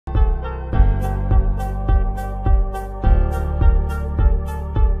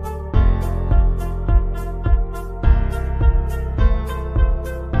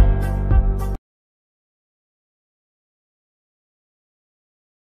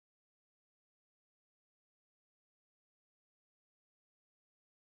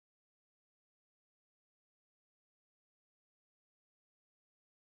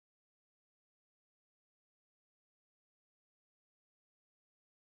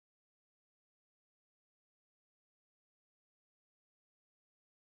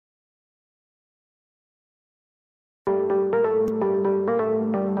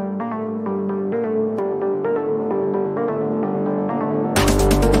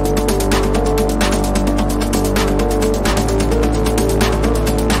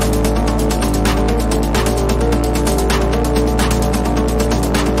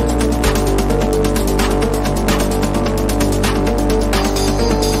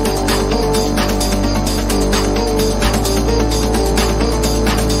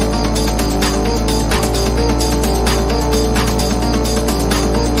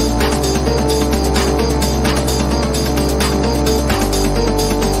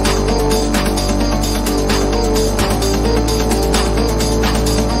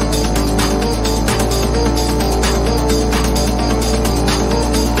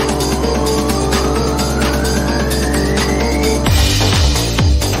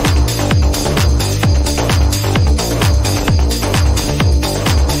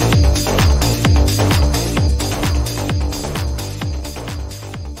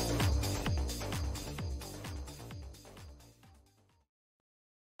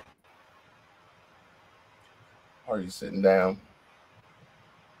Are you sitting down?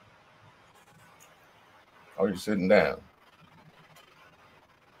 Are you sitting down?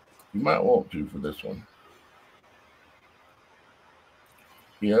 You might want to for this one.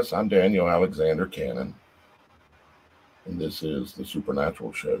 Yes, I'm Daniel Alexander Cannon, and this is The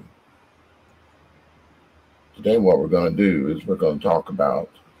Supernatural Show. Today what we're going to do is we're going to talk about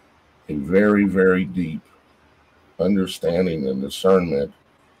a very, very deep understanding and discernment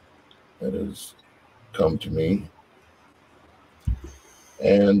that has come to me,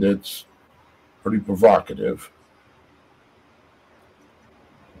 and it's pretty provocative,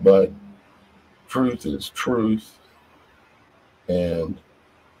 but truth is truth, and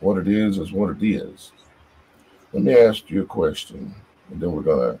what it is what it is. Let me ask you a question, and then we're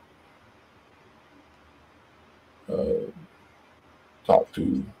going to talk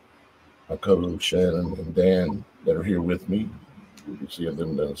to my co-host Shannon and Dan that are here with me. You can see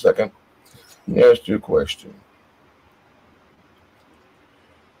them in a second. Let me ask you a question.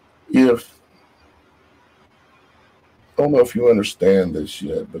 I don't know if you understand this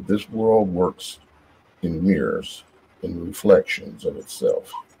yet, but this world works in mirrors, in reflections of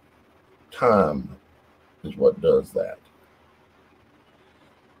itself. Time is what does that.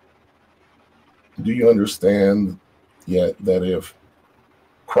 Do you understand yet that if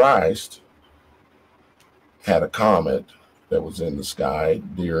Christ had a comet that was in the sky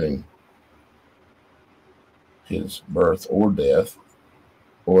during his birth or death,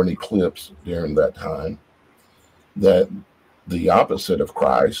 or an eclipse during that time, that the opposite of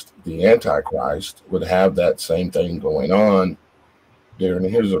Christ, the Antichrist, would have that same thing going on during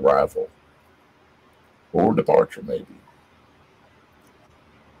his arrival or departure, maybe?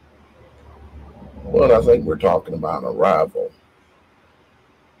 Well, I think we're talking about arrival.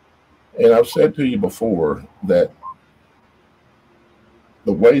 And I've said to you before that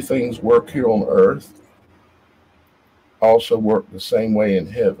the way things work here on earth also work the same way in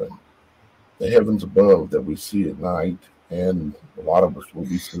heaven. The heavens above that we see at night, and a lot of us will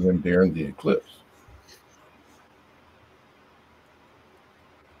be seeing during the eclipse.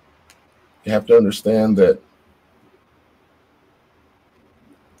 You have to understand that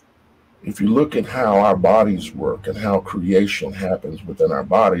if you look at how our bodies work and how creation happens within our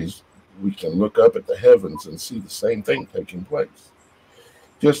bodies, we can look up at the heavens and see the same thing taking place.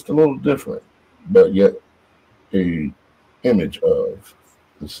 Just a little different, but yet an image of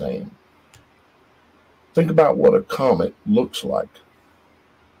the same. Think about what a comet looks like.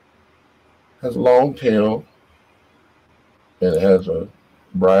 It has a long tail, and it has a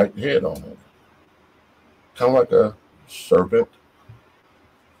bright head on it. Kind of like a serpent,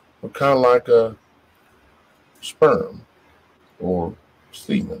 or kind of like a sperm or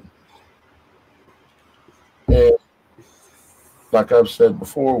semen. And like I've said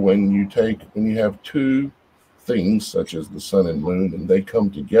before, when you have two things such as the sun and moon, and they come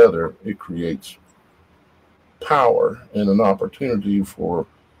together, it creates power and an opportunity for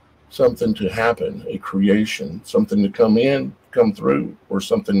something to happen, a creation, something to come in, come through, or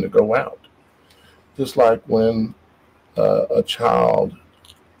something to go out. Just like when a child,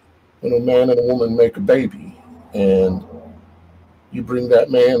 when a man and a woman make a baby, and you bring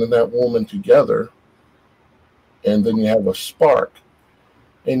that man and that woman together, and then you have a spark,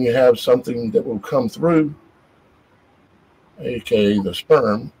 and you have something that will come through, aka the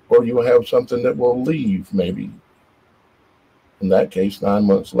sperm, or you will have something that will leave, maybe. In that case, 9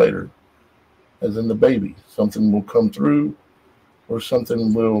 months later, as in the baby. Something will come through, or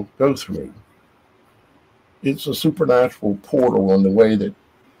something will go through. It's a supernatural portal in the way that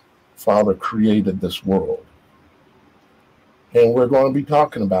Father created this world. And we're going to be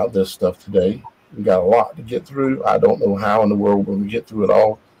talking about this stuff today. We got a lot to get through. I don't know how in the world we're going to get through it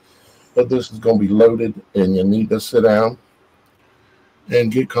all, but this is going to be loaded, and you need to sit down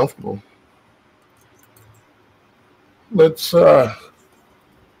and get comfortable. Let's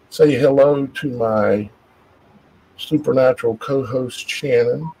say hello to my supernatural co-host,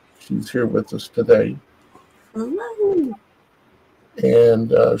 Shannon. She's here with us today. Hello.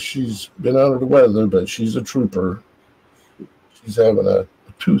 And she's been under the weather, but she's a trooper. She's having a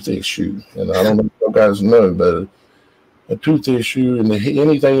tooth issue. And I don't know if you guys know, but a tooth issue and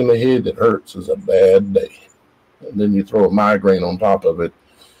anything in the head that hurts is a bad day. And then you throw a migraine on top of it,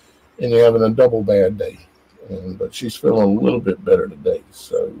 and you're having a double bad day. But she's feeling a little bit better today.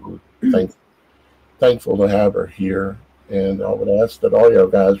 So we're thankful to have her here. And I would ask that all y'all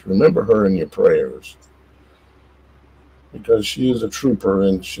guys remember her in your prayers, because she is a trooper,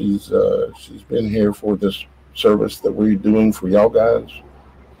 and she's been here for this service that we're doing for y'all guys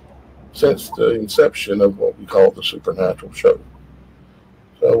since the inception of what we call the Supernatural Show.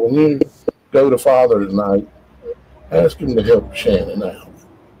 So when you go to Father tonight, Ask him to help Shannon out.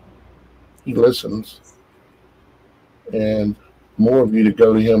 He listens, and the more of you to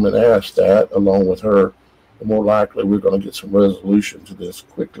go to him and ask that along with her, the more likely we're going to get some resolution to this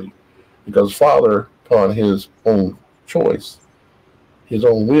quickly. Because Father, upon his own choice, his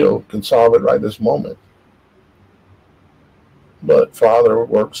own will, can solve it right this moment. But Father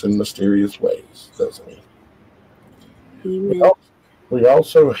works in mysterious ways, doesn't he? Amen. We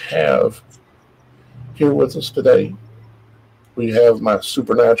also have here with us today, we have my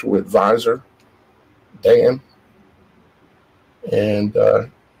supernatural advisor, Dan. And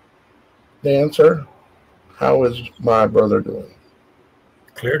Dan, sir, how is my brother doing?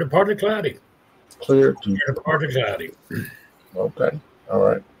 Clear to partly cloudy. Clear to partly cloudy. Okay, all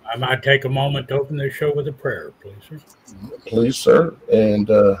right. I might take a moment to open this show with a prayer, please, sir. Please, sir. And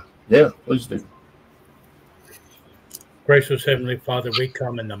yeah, please do. Gracious Heavenly Father, we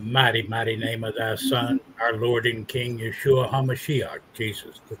come in the mighty, mighty name of thy Son, our Lord and King, Yeshua HaMashiach,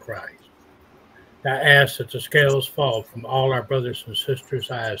 Jesus the Christ. I ask that the scales fall from all our brothers and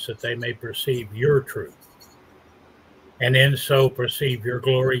sisters' eyes, that they may perceive your truth, and in so perceive your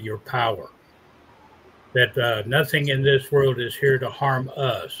glory, your power. That nothing in this world is here to harm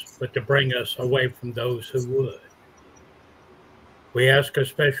us, but to bring us away from those who would. We ask a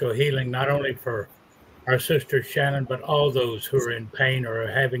special healing not only for our sister Shannon, but all those who are in pain or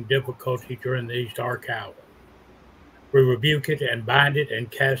are having difficulty during these dark hours. We rebuke it and bind it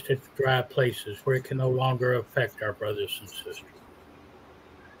and cast it to dry places where it can no longer affect our brothers and sisters.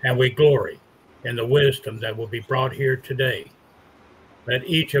 And we glory in the wisdom that will be brought here today. Let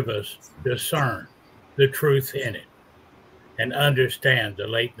each of us discern the truth in it and understand the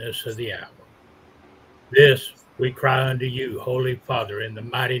lateness of the hour. This we cry unto you, Holy Father, in the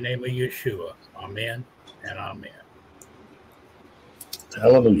mighty name of Yeshua. Amen and amen.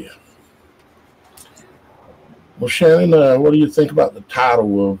 Hallelujah. Well, Shannon, what do you think about the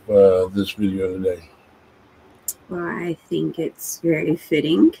title of this video today? Well, I think it's very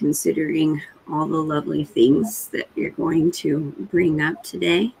fitting considering all the lovely things that you're going to bring up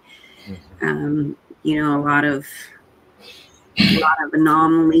today. You know, a lot of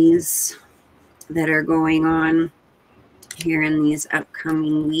anomalies that are going on here in these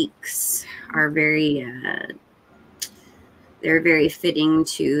upcoming weeks are they're very fitting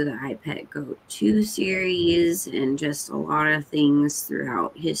to the iPet Go 2 series and just a lot of things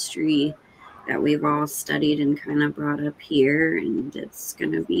throughout history that we've all studied and kind of brought up here. And it's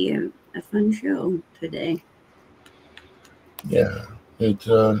going to be a fun show today. Yeah, it's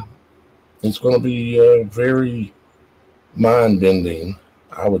going to be very mind-bending,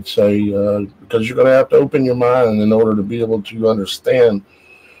 I would say, because you're going to have to open your mind in order to be able to understand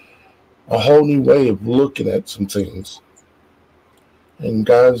a whole new way of looking at some things. And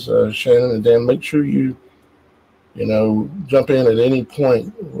guys, Shannon and Dan, make sure you jump in at any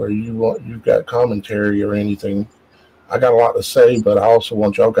point where you've got commentary or anything. I got a lot to say, but I also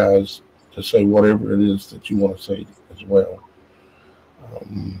want y'all guys to say whatever it is that you want to say as well.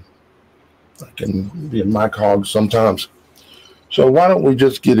 I can be a mic hog sometimes. So why don't we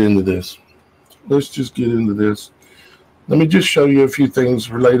just get into this? Let's just get into this. Let me just show you a few things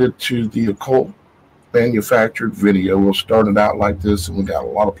related to the occult manufactured video. We'll start it out like this, and we got a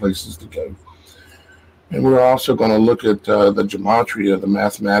lot of places to go. And we're also going to look at the gematria, the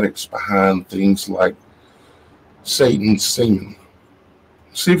mathematics behind things like Satan's semen.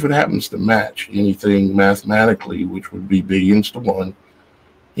 See if it happens to match anything mathematically, which would be billions to one.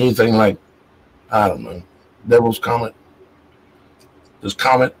 Anything like, I don't know, Devil's Comet. Does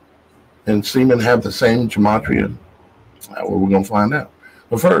Comet and semen have the same gematria? Well, we're going to find out.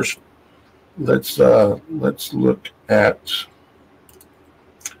 But first, let's look at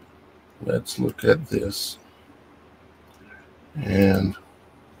this, and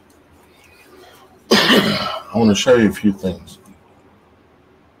I want to show you a few things.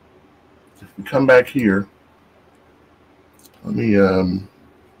 If we come back here, let me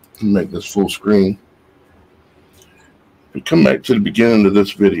make this full screen. If we come back to the beginning of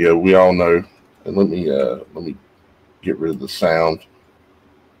this video, we all know, and let me get rid of the sound.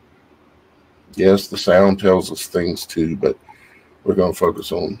 Yes, the sound tells us things too, but we're going to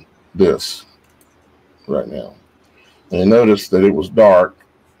focus on this right now. And notice that it was dark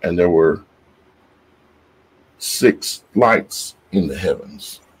and there were 6 lights in the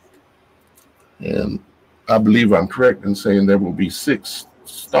heavens. And I believe I'm correct in saying there will be 6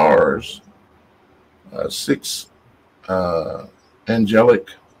 stars, 6 angelic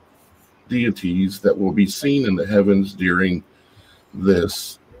deities that will be seen in the heavens during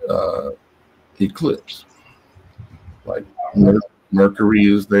this eclipse. Like Mercury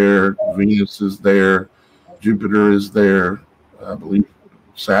is there, Venus is there, Jupiter is there. I believe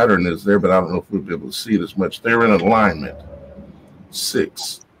Saturn is there, but I don't know if we'll be able to see it as much. They're in alignment.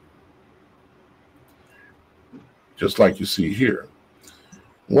 6. Just like you see here.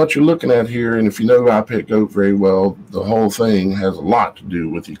 What you're looking at here, and if you know iPet Goat very well, the whole thing has a lot to do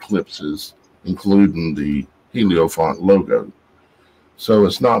with eclipses, including the Heliofont logo. So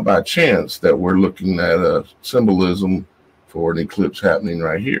it's not by chance that we're looking at a symbolism for an eclipse happening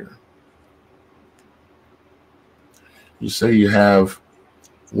right here. You say you have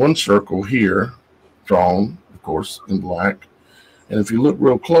one circle here drawn, of course, in black. And if you look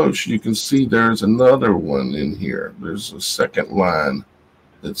real close, you can see there's another one in here. There's a second line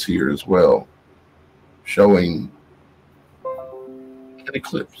that's here as well, showing an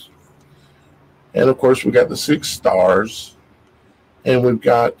eclipse. And of course, we got the 6 stars, and we've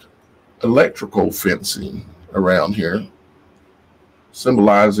got electrical fencing around here,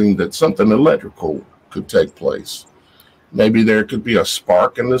 symbolizing that something electrical could take place. Maybe there could be a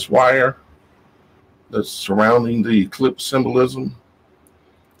spark in this wire that's surrounding the eclipse symbolism.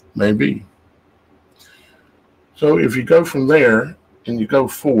 Maybe. So if you go from there and you go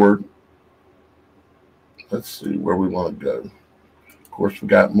forward, let's see where we want to go. Of course, we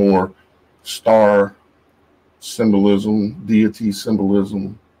got more star symbolism, deity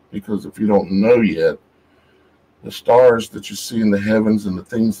symbolism, because if you don't know yet, the stars that you see in the heavens and the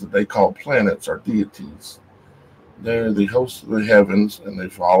things that they call planets are deities. They're the hosts of the heavens, and they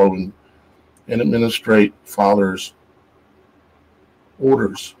follow and administrate Father's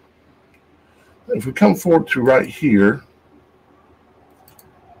orders. If we come forward to right here,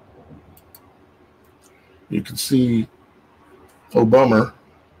 you can see Obama,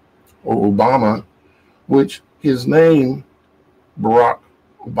 which his name, Barack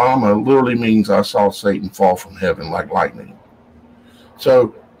Obama, literally means I saw Satan fall from heaven like lightning.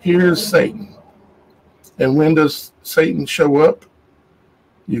 So here's Satan. And when does Satan show up?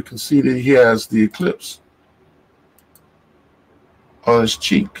 You can see that he has the eclipse on his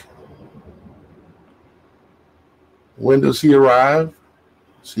cheek. When does he arrive?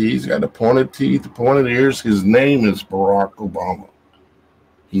 See, he's got the pointed teeth, the pointed ears. His name is Barack Obama.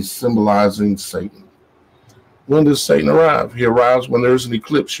 He's symbolizing Satan. When does Satan arrive? He arrives when there's an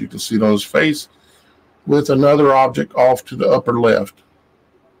eclipse. You can see it on his face with another object off to the upper left.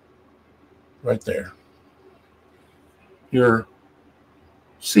 Right there. Your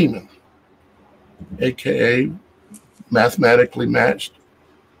Semen, aka mathematically matched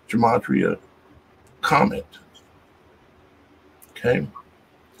gematria comet. Okay.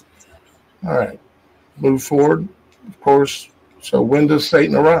 All right. Move forward. Of course. So when does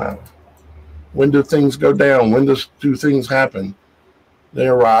Satan arrive? When do things go down? When do things happen? They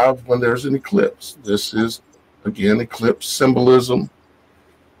arrive when there's an eclipse. This is, again, eclipse symbolism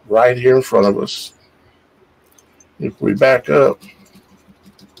right here in front of us. If we back up,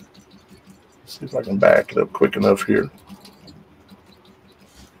 see if I can back it up quick enough here.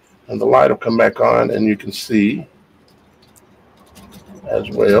 And the light will come back on, and you can see as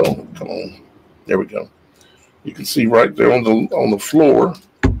well. Come on. There we go. You can see right there on the floor,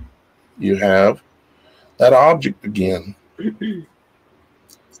 you have that object again.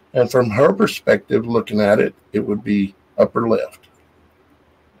 And from her perspective, looking at it, it would be upper left.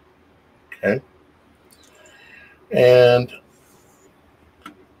 Okay. And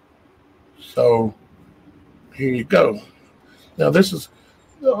so here you go. Now this is,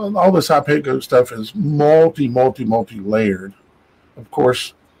 all this iPet Goat stuff is multi-layered. Of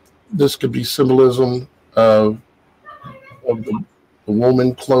course, this could be symbolism of the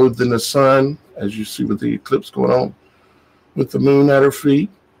woman clothed in the sun, as you see with the eclipse going on, with the moon at her feet,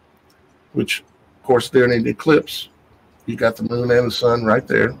 which, of course, during an eclipse, you got the moon and the sun right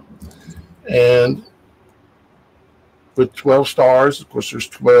there. And with 12 stars, of course, there's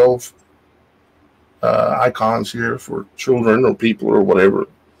 12 icons here for children or people or whatever.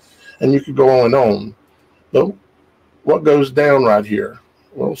 And you could go on and on. But what goes down right here?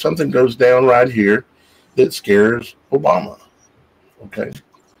 Well, something goes down right here that scares Obama. Okay.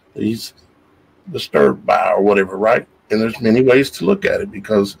 He's disturbed by or whatever, right? And there's many ways to look at it,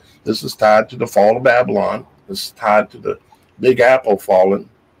 because this is tied to the fall of Babylon. This is tied to the Big Apple falling.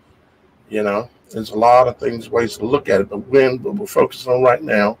 You know, there's a lot of things, ways to look at it. But what we're focusing on right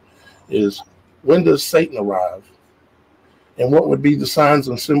now is, when does Satan arrive? And what would be the signs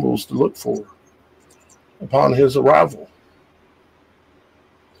and symbols to look for upon his arrival?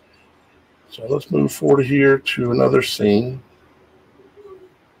 So let's move forward here to another scene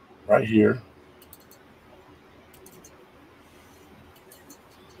right here.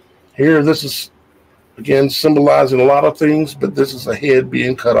 Here, this is, again, symbolizing a lot of things, but this is a head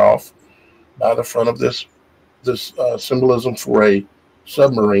being cut off by the front of this this symbolism for a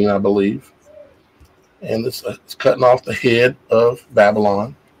submarine, I believe. And this it's cutting off the head of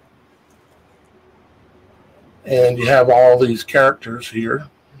Babylon. And you have all these characters here.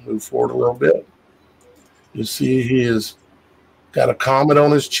 Move forward a little bit. You see he has got a comet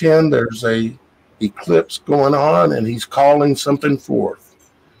on his chin. There's a eclipse going on, and he's calling something forth.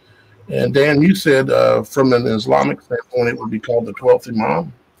 And Dan, you said from an Islamic standpoint, it would be called the 12th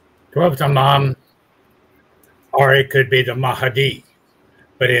Imam. 12th Imam, or it could be the Mahdi.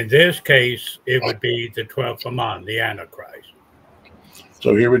 But in this case, it would be the 12th Imam, the Antichrist.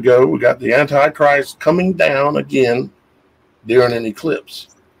 So here we go. We got the Antichrist coming down again during an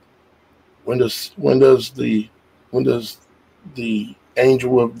eclipse. When does the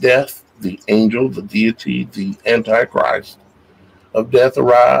angel of death, the angel, the deity, the Antichrist of death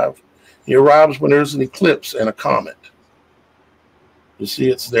arrive? He arrives when there's an eclipse and a comet. You see,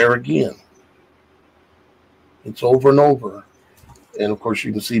 it's there again. It's over and over. And of course,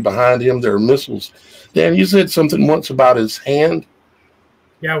 you can see behind him there are missiles. Dan, you said something once about his hand.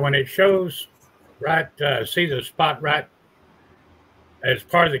 Yeah, when it shows right, see the spot right as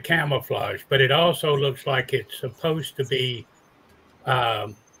part of the camouflage, but it also looks like it's supposed to be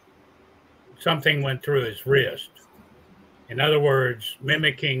something went through his wrist. In other words,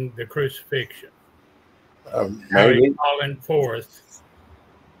 mimicking the crucifixion. How he's calling forth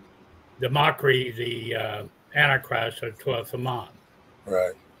the mockery, the Antichrist of 12th Imam.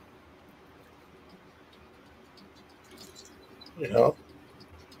 Right. You know.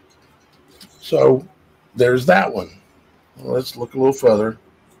 So there's that one. Well, let's look a little further.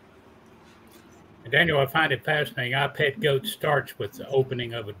 And Daniel, I find it fascinating. Our pet goat starts with the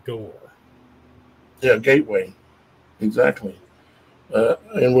opening of a door. Yeah, gateway. Exactly.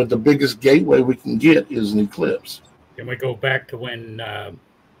 And with the biggest gateway we can get is an eclipse. Then we go back to when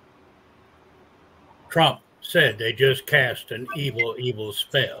Trump said they just cast an evil, evil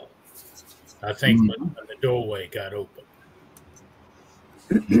spell. I think when the doorway got open.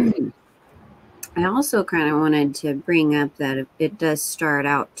 I also kind of wanted to bring up that it does start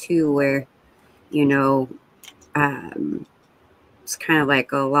out too where, you know, it's kind of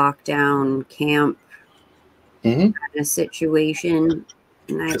like a lockdown camp kind of situation.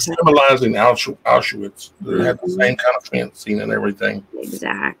 And it's symbolizing Auschwitz. They had the same kind of fencing and everything.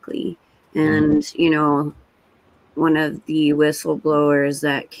 Exactly. And, you know, one of the whistleblowers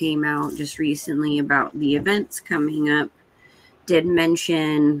that came out just recently about the events coming up did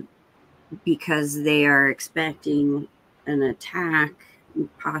mention, because they are expecting an attack,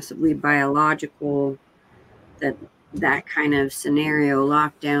 possibly biological, that kind of scenario,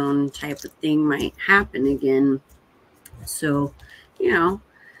 lockdown type of thing might happen again. So, you know,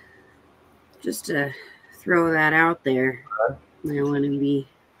 just to throw that out there, I want to be.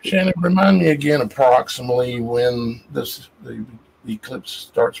 Shannon, remind me again approximately when the eclipse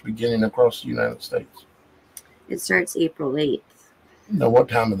starts beginning across the United States. It starts April 8th. No, what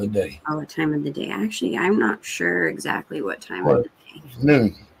time of the day? Oh, what time of the day? Actually, I'm not sure exactly what time of the day.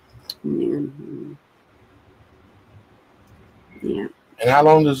 Noon. Noon. Yeah. And how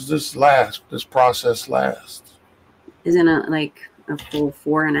long does this process last? Isn't it like a full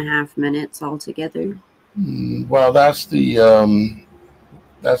 4.5 minutes altogether? Well, that's the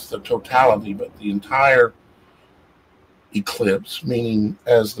totality, but the entire eclipse, meaning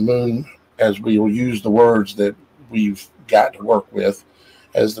as the moon, as we will use the words that we've got to work with,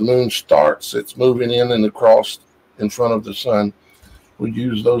 as the moon starts, it's moving in and across in front of the sun. We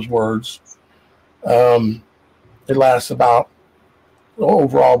use those words. It lasts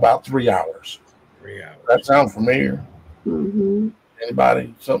overall about 3 hours. 3 hours. That sound familiar?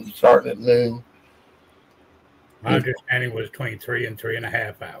 Anybody? Something starting at noon? My understanding was between 3 and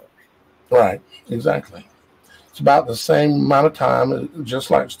 3.5 hours. Right, exactly. It's about the same amount of time,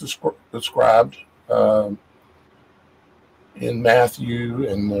 just like it's described in Matthew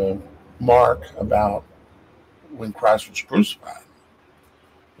and Mark about when Christ was crucified.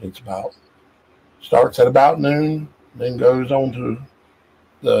 It's starts at about noon, then goes on to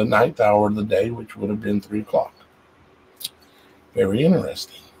the 9th hour of the day, which would have been 3 o'clock. Very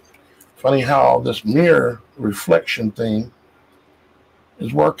interesting. Funny how this mirror reflection thing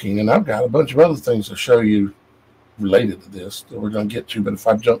is working. And I've got a bunch of other things to show you related to this that we're going to get to. But if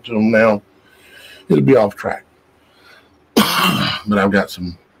I jump to them now, it'll be off track. But I've got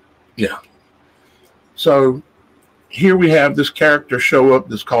some, yeah. So here we have this character show up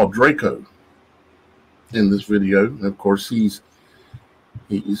that's called Draco in this video. And of course, he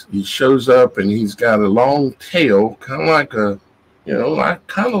shows up and he's got a long tail, kind of like a, you know,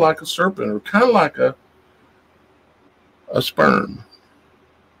 kind of like a serpent or kind of like a sperm.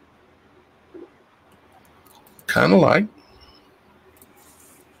 kind of like.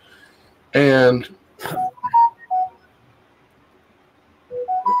 And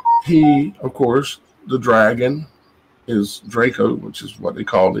he, of course, the dragon is Draco, which is what they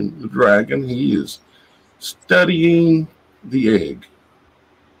called him, the dragon. He is studying the egg,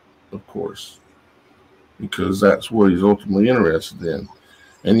 of course, because that's what he's ultimately interested in.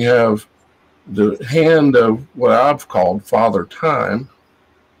 And you have the hand of what I've called Father Time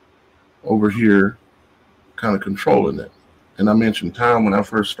over here kind of controlling it. And I mentioned time when I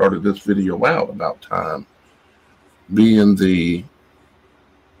first started this video out about time being the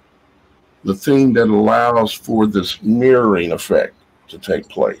thing that allows for this mirroring effect to take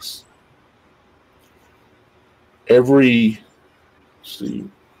place. Let's see,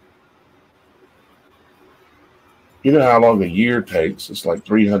 you know how long a year takes? It's like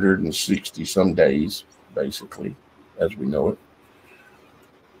 360 some days, basically, as we know it.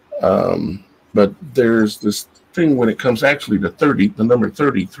 But there's this thing when it comes actually to the number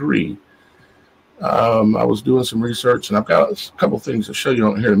 33. I was doing some research, and I've got a couple things to show you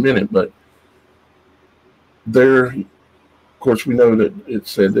on here in a minute, but there, of course, we know that it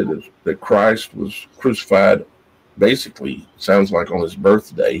said that Christ was crucified, basically, sounds like on his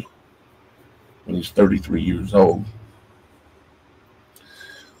birthday, when he's 33 years old.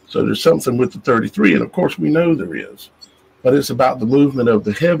 So there's something with the 33, and of course we know there is. But it's about the movement of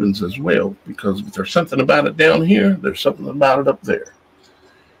the heavens as well, because if there's something about it down here, there's something about it up there.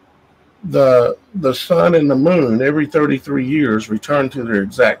 The sun and the moon, every 33 years, return to their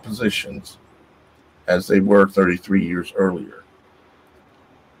exact positions as they were 33 years earlier.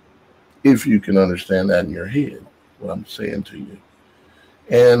 If you can understand that in your head, what I'm saying to you.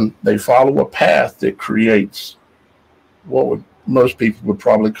 And they follow a path that creates what most people would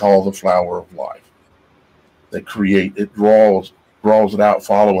probably call the flower of life. That draws it out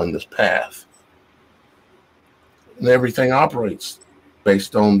following this path. And everything operates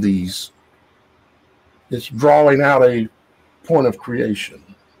based on these. It's drawing out a point of creation.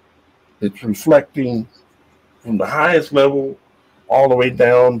 It's reflecting from the highest level all the way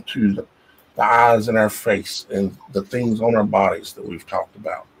down to the eyes in our face and the things on our bodies that we've talked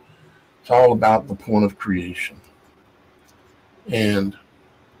about. It's all about the point of creation. And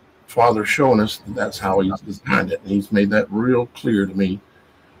Father's showing us that's how he's designed it. And he's made that real clear to me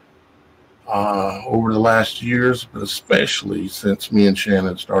over the last years, but especially since me and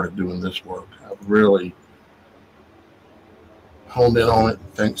Shannon started doing this work. I've really honed in on it.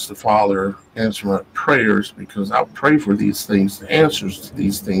 Thanks to Father answering my prayers, because I pray for these things, the answers to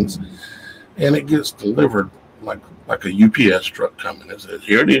these things, and it gets delivered like a UPS truck coming. It says,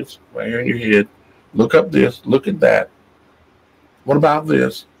 here it is, right here in your head. Look up this, look at that. What about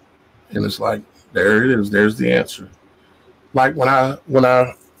this? And it's like, there it is. There's the answer. Like when I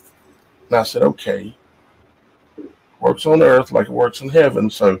said, okay, works on earth like it works in heaven.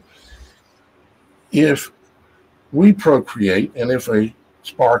 So if we procreate, and if a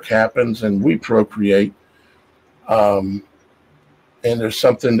spark happens and we procreate, and there's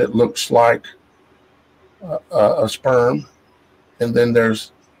something that looks like a sperm, and then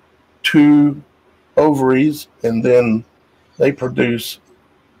there's two ovaries, and then they produce,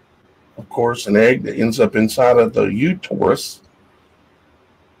 of course, an egg that ends up inside of the uterus.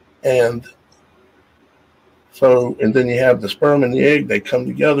 And so, and then you have the sperm and the egg, they come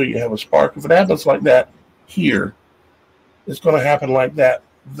together, you have a spark. If it happens like that here, it's going to happen like that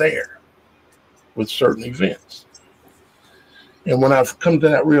there with certain events. And when I've come to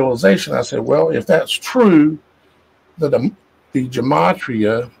that realization, I said, well, if that's true, the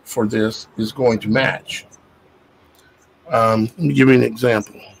gematria for this is going to match. Let me give you an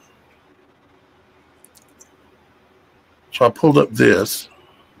example. So I pulled up this.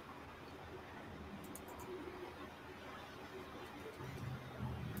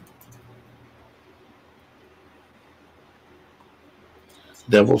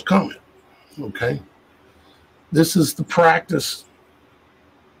 Devil's Comet. Okay. This is the practice,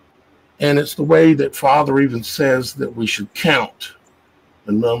 and it's the way that Father even says that we should count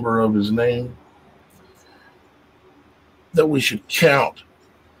the number of his name, that we should count.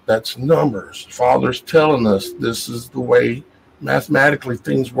 That's numbers. Father's telling us this is the way mathematically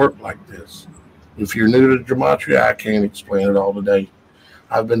things work like this. If you're new to gematria, I can't explain it all today.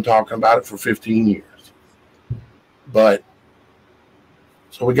 I've been talking about it for 15 years. But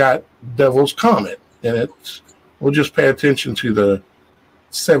so we got Devil's Comet, and we'll just pay attention to the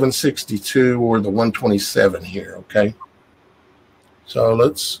 762 or the 127 here, okay? So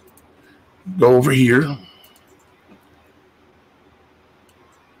let's go over here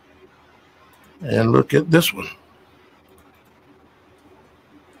and look at this one.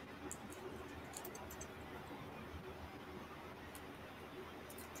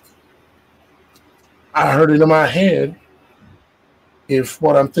 I heard it in my head. If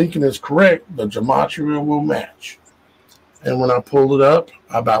what I'm thinking is correct, the gematria will match. And when I pulled it up,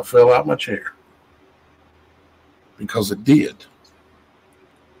 I about fell out my chair. Because it did.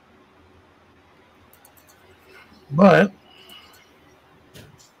 But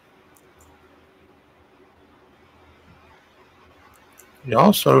you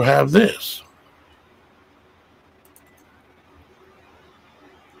also have this.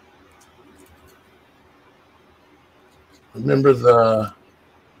 Remember the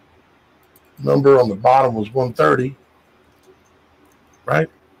number on the bottom was 130, right?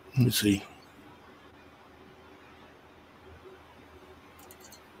 Let me see.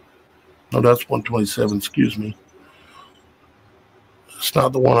 No, that's 127, excuse me. It's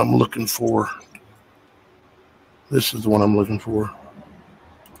not the one I'm looking for. This is the one I'm looking for.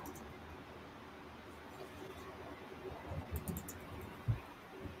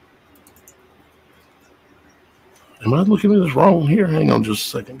 Am I looking at this wrong here? Hang on just a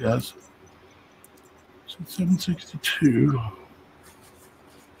second, guys. 762.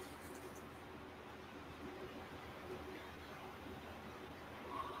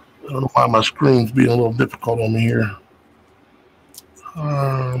 I don't know why my screen's being a little difficult on me here.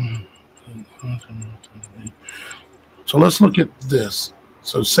 So let's look at this.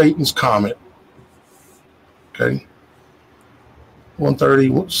 So Satan's Comet. Okay.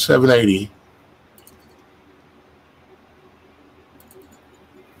 130, 780.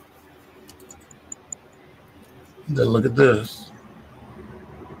 Then look at this.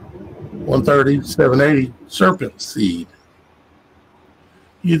 130, 780, Serpent Seed.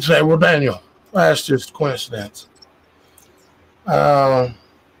 You'd say, well, Daniel, that's just coincidence. No.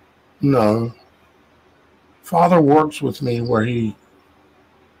 Father works with me where he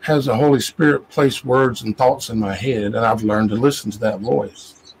has the Holy Spirit place words and thoughts in my head, and I've learned to listen to that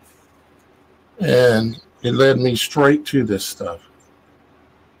voice. And it led me straight to this stuff.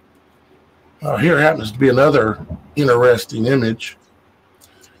 Here happens to be another interesting image.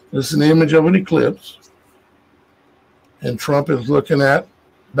 This is an image of an eclipse. And Trump is looking at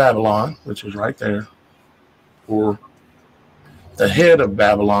Babylon, which is right there. Or the head of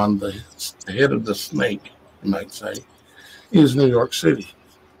Babylon, the head of the snake, you might say, is New York City.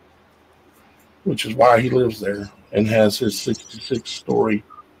 Which is why he lives there and has his 66-story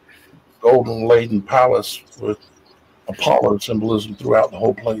golden-laden palace with Apollo symbolism throughout the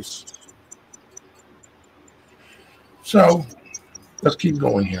whole place. So let's keep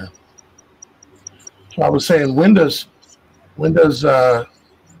going here. So I was saying, when does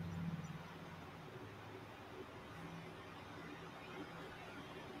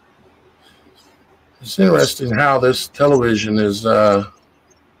it's interesting how this television is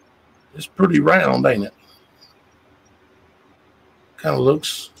pretty round, ain't it? Kind of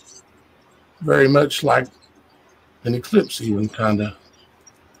looks very much like an eclipse, even kind of.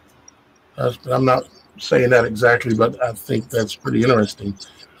 I'm not saying that exactly, but I think that's pretty interesting.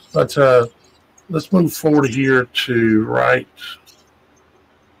 But let's move forward here to right.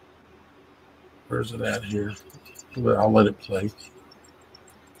 Where's it at here? I'll let it play.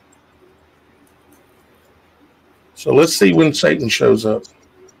 So let's see when Satan shows up.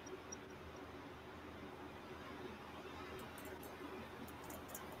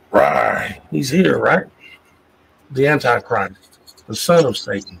 Right. He's here, right? The Antichrist, the son of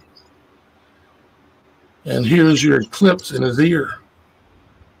Satan. And here's your eclipse in his ear.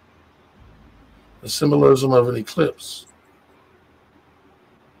 The symbolism of an eclipse.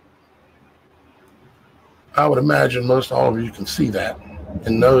 I would imagine most all of you can see that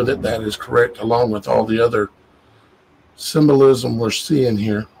and know that that is correct, along with all the other symbolism we're seeing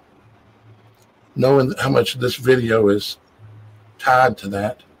here. Knowing how much this video is tied to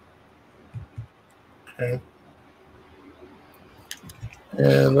that. Okay.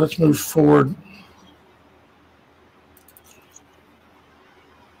 And let's move forward.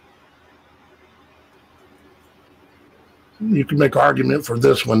 You can make an argument for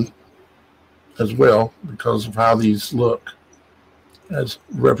this one as well because of how these look as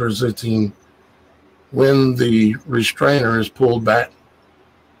representing when the restrainer is pulled back,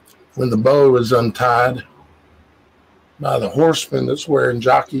 when the bow is untied by the horseman that's wearing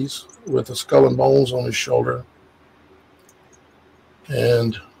jockeys with the skull and bones on his shoulder,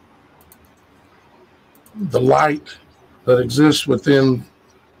 and the light that exists within.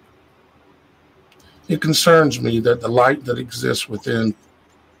 It concerns me that the light that exists within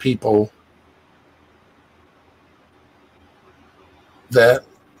people, that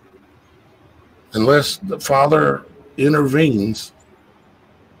unless the Father intervenes,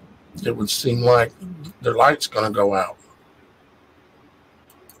 it would seem like their light's going to go out.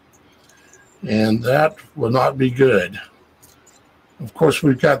 And that will not be good. Of course,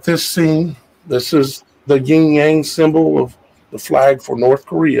 we've got this scene. This is the yin-yang symbol of the flag for North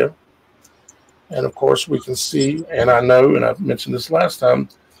Korea. And of course, we can see, and I know, and I've mentioned this last time,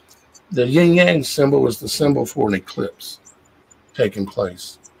 the yin-yang symbol is the symbol for an eclipse taking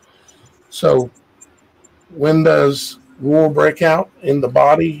place. So when does war break out in the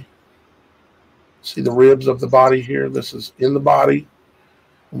body? See the ribs of the body here? This is in the body.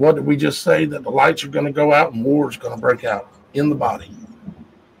 What did we just say? That the lights are going to go out and war is going to break out in the body.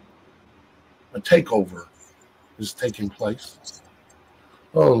 A takeover is taking place.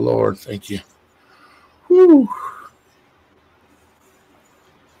 Oh, Lord, thank you. Whew.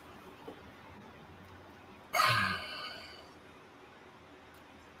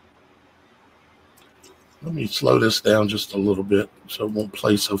 Let me slow this down just a little bit so it won't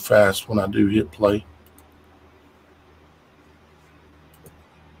play so fast when I do hit play.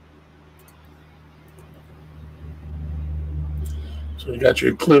 So you got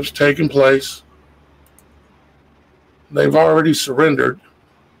your eclipse taking place. They've already surrendered.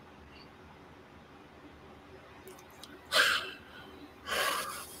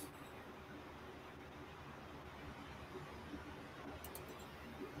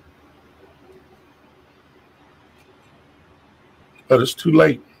 But it's too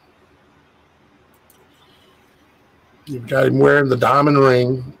late. You've got him wearing the diamond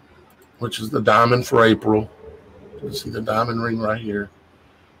ring, which is the diamond for April. You see the diamond ring right here.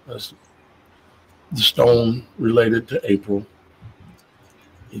 That's the stone related to April.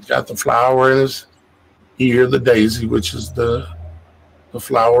 He's got the flower in his ear, the daisy, which is the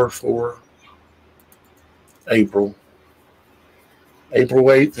flower for April. April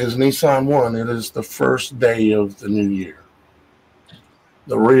 8th is Nissan 1. It is the first day of the new year,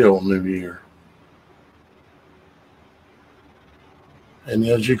 the real new year. And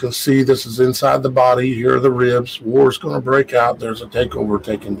as you can see, this is inside the body. Here are the ribs. War's going to break out. There's a takeover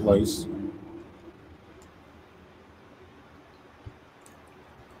taking place.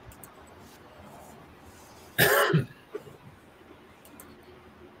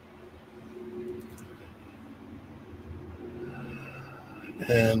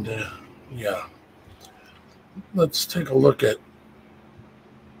 And yeah, let's take a look at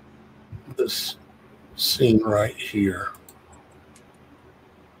this scene right here.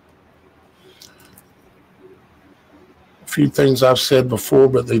 A few things I've said before,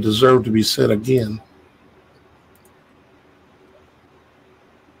 but they deserve to be said again.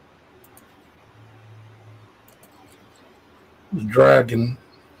 The dragon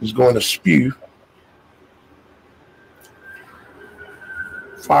is going to spew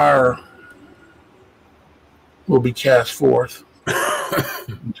fire. Will be cast forth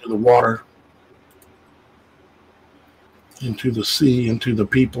into the water, into the sea, into the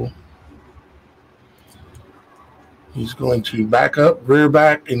people. He's going to back up, rear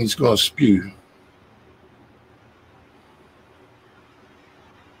back, and he's going to spew.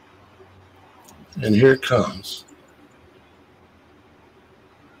 And here it comes.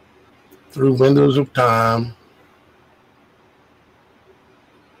 Through windows of time,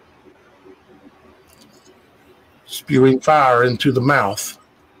 spewing fire into the mouth.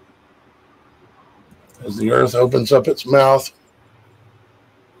 As the earth opens up its mouth,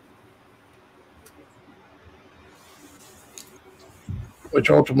 which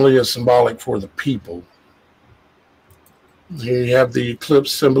ultimately is symbolic for the people. Here you have the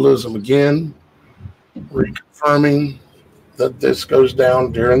eclipse symbolism again, reconfirming that this goes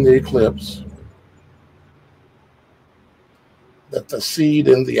down during the eclipse. That the seed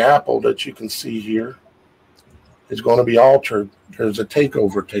in the apple that you can see here is going to be altered. There's a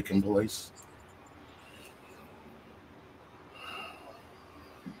takeover taking place.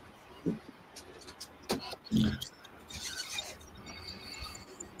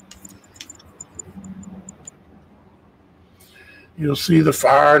 You'll see the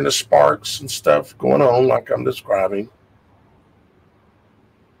fire and the sparks and stuff going on like I'm describing.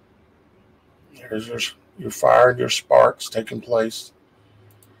 There's your fire and your sparks taking place.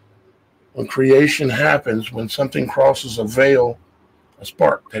 When creation happens, when something crosses a veil, a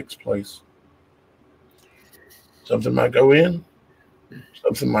spark takes place. Something might go in,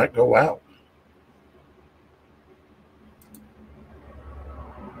 something might go out.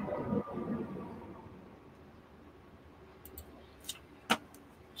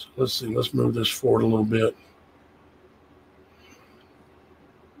 So let's see, let's move this forward a little bit.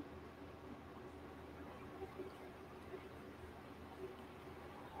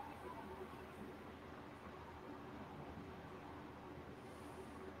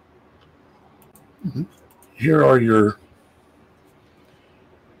 Here are your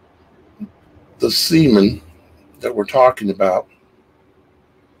semen that we're talking about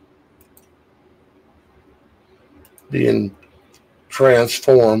being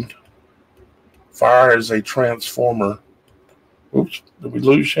transformed. Fire is a transformer. Oops, did we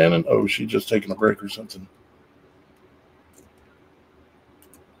lose Shannon? Oh, she's just taking a break or something.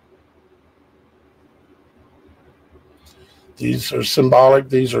 These are symbolic.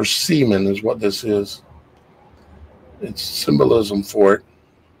 These are semen is what this is. It's symbolism for it.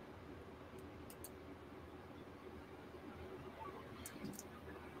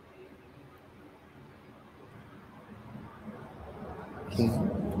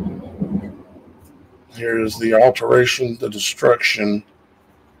 And here is the alteration, the destruction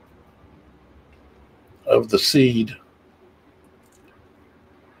of the seed.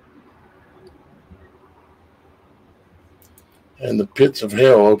 And the pits of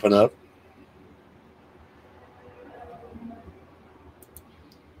hell open up.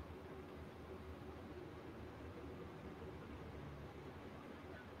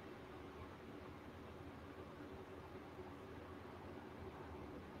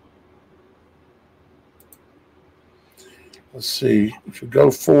 Let's see, if you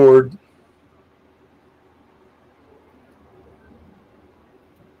go forward,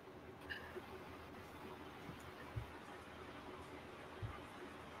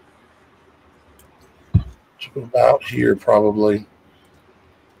 to about here probably.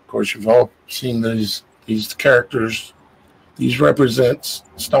 Of course, you've all seen these characters. These represent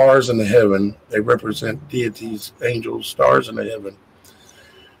stars in the heaven. They represent deities, angels, stars in the heaven.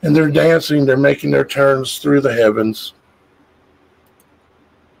 And they're dancing, they're making their turns through the heavens.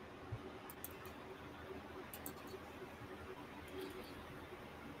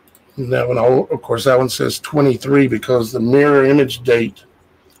 And that one, of course, that one says 23 because the mirror image date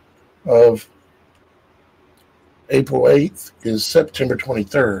of April 8th is September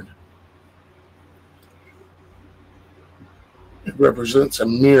 23rd. It represents a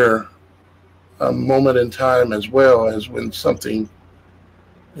mirror, a moment in time, as well as when something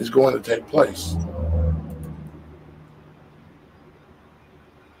is going to take place.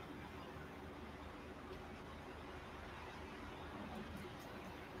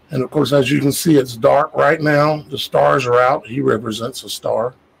 And of course, as you can see, it's dark right now. The stars are out. He represents a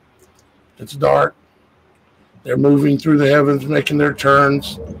star. It's dark. They're moving through the heavens, making their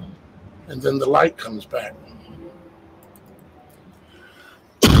turns, and then the light comes back.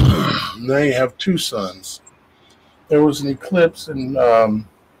 They have two suns. There was an eclipse, and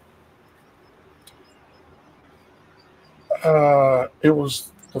it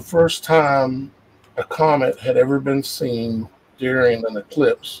was the first time a comet had ever been seen during an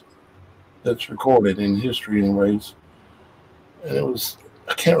eclipse that's recorded in history anyways. And it was,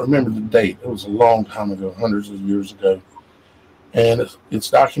 I can't remember the date. It was a long time ago, hundreds of years ago. And it's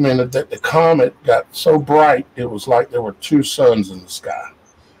documented that the comet got so bright, it was like there were two suns in the sky.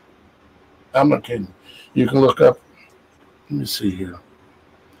 I'm not kidding. You can look up, let me see here.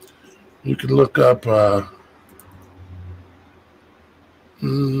 You can look up, I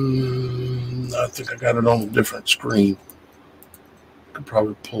think I got it on a different screen. I could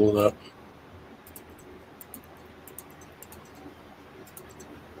probably pull it up.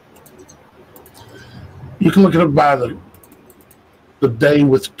 You can look it up by the day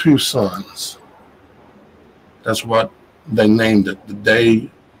with two suns. That's what they named it, the day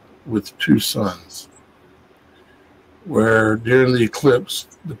with two suns. Where during the eclipse,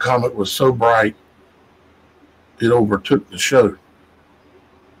 the comet was so bright, it overtook the show,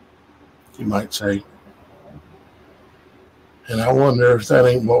 you might say. And I wonder if that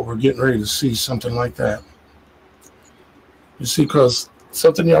ain't what we're getting ready to see, something like that. You see, because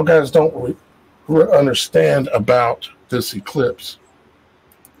something y'all guys don't understand about this eclipse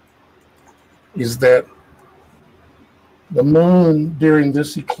is that the moon during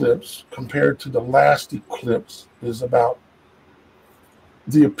this eclipse compared to the last eclipse is about,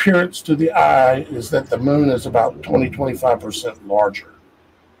 the appearance to the eye is that the moon is about 25% larger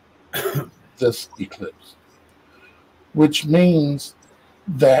this eclipse, which means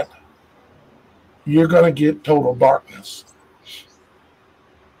that you're going to get total darkness.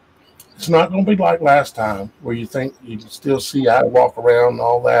 It's not going to be like last time where you think you can still see eye walk around and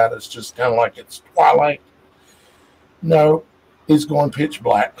all that. It's just kind of like it's twilight. No, it's going pitch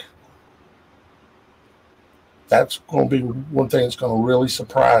black. That's going to be one thing that's going to really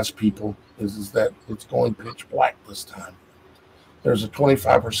surprise people is that it's going pitch black this time. There's a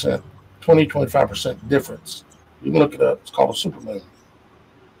 25% difference. You can look it up. It's called a supermoon.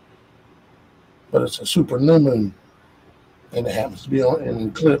 But it's a super new moon. And it happens to be in an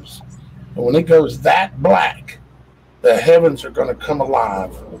eclipse. And when it goes that black, the heavens are going to come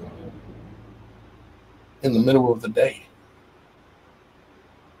alive. in the middle of the day.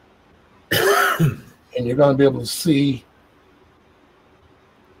 And you're going to be able to see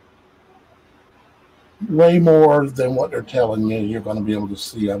way more than what they're telling you you're going to be able to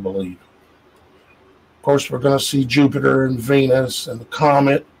see, I believe. Of course, we're going to see Jupiter and Venus and the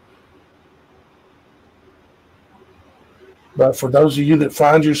comet. But for those of you that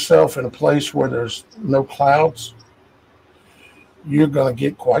find yourself in a place where there's no clouds, you're going to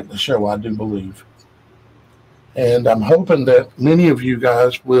get quite the show, I do believe. And I'm hoping that many of you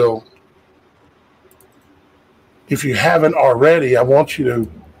guys will, if you haven't already, I want you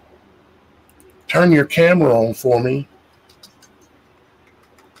to turn your camera on for me.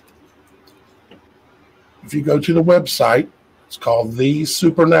 If you go to the website, it's called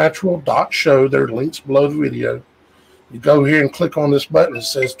TheSupernatural.Show. There are links below the video. You go here and click on this button. It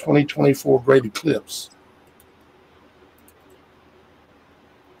says 2024 Great Eclipse.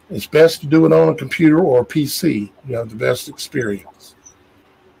 It's best to do it on a computer or a PC. You have the best experience.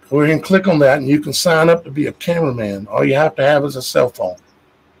 Go ahead and click on that, and you can sign up to be a cameraman. All you have to have is a cell phone.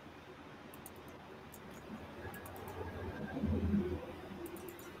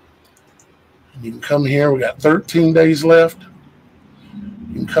 You can come here. We got 13 days left.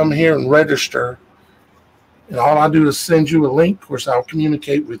 You can come here and register. And all I do is send you a link. Of course, I'll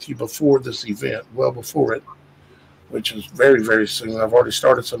communicate with you before this event, well before it, which is very, very soon. I've already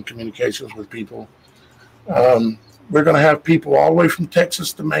started some communications with people. We're going to have people all the way from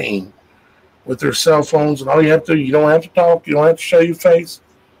Texas to Maine with their cell phones. And all you have to do, you don't have to talk. You don't have to show your face.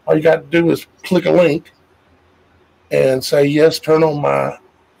 All you got to do is click a link and say, yes, turn on my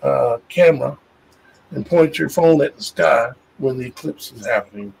camera and point your phone at the sky when the eclipse is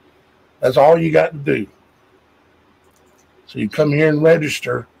happening. That's all you got to do. So you come here and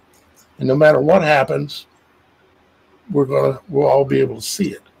register, and no matter what happens, we'll all be able to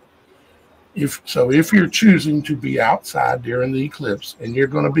see it. If you're choosing to be outside during the eclipse, and you're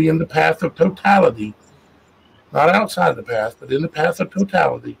going to be in the path of totality, not outside the path, but in the path of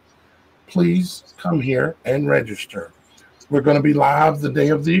totality, please come here and register. We're going to be live the day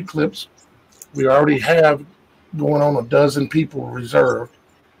of the eclipse. We already have going on a dozen people reserved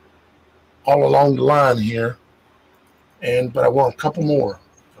all along the line here. But I want a couple more,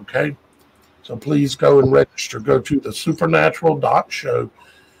 okay? So please go and register. Go to TheSupernatural.Show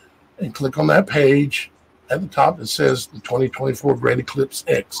and click on that page at the top that says the 2024 Great Eclipse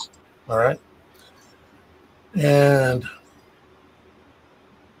X, all right? And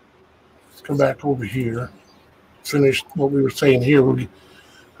let's go back over here. Finish what we were saying here.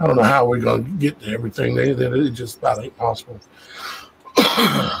 I don't know how we're going to get to everything. It just about ain't possible.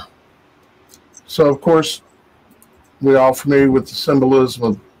 So, of course, we're all familiar with the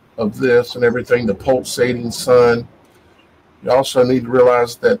symbolism of this and everything, the pulsating sun. You also need to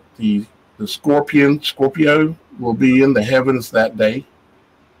realize that the Scorpio will be in the heavens that day.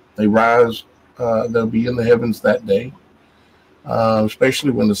 They rise, they'll be in the heavens that day,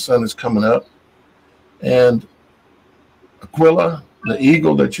 especially when the sun is coming up. And Aquila, the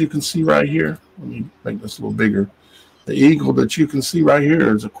eagle that you can see right here, let me make this a little bigger. The eagle that you can see right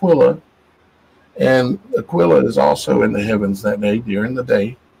here is Aquila. And Aquila is also in the heavens that day, during the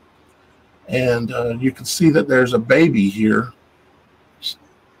day. And you can see that there's a baby here.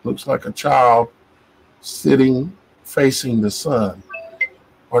 Looks like a child sitting facing the sun.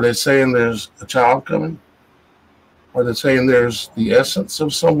 Are they saying there's a child coming? Are they saying there's the essence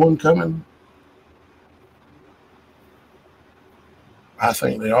of someone coming? I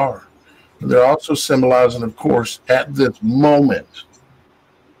think they are. And they're also symbolizing, of course, at this moment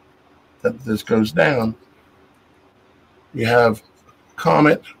that this goes down, you have a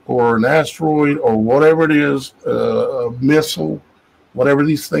comet or an asteroid or whatever it is, a missile, whatever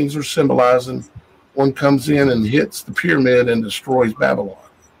these things are symbolizing. One comes in and hits the pyramid and destroys Babylon.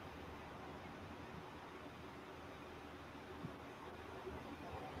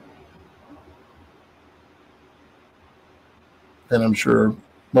 And I'm sure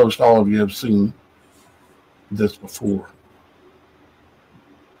most all of you have seen this before.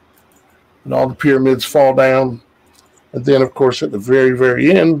 And all the pyramids fall down. And then, of course, at the very,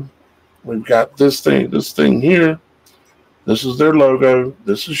 very end, we've got this thing here. This is their logo.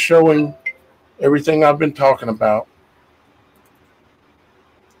 This is showing everything I've been talking about.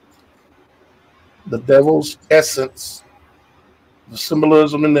 The devil's essence, the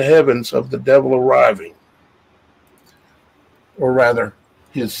symbolism in the heavens of the devil arriving. Or rather,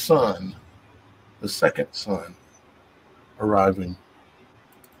 his son, the second son, arriving.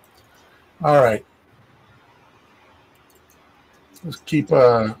 All right. Let's keep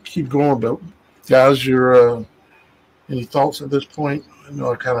going. But guys, any thoughts at this point? I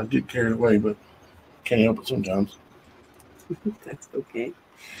know I kind of get carried away, but can't help it sometimes. That's okay.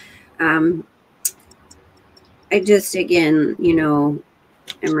 I just, again, you know,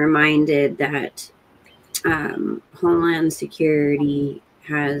 am reminded that Homeland Security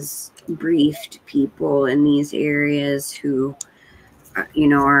has briefed people in these areas who, you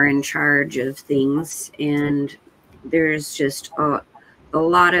know, are in charge of things. And there's just a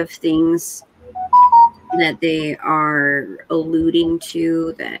lot of things that they are alluding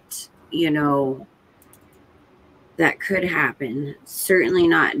to that, you know, that could happen. Certainly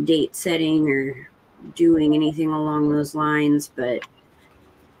not date setting or doing anything along those lines, but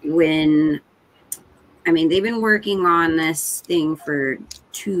when, I mean, they've been working on this thing for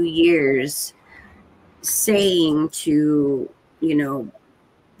 2 years, saying to, you know,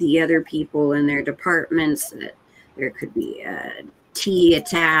 the other people in their departments that there could be a T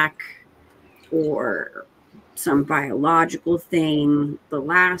attack or some biological thing. The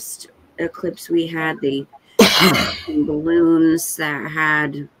last eclipse we had, they balloons that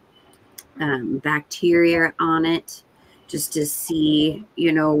had bacteria on it, just to see,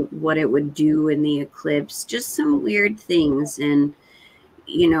 you know, what it would do in the eclipse. Just some weird things. And,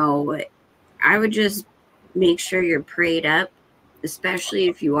 you know, I would just make sure you're prayed up, especially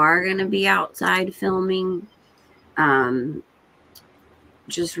if you are going to be outside filming.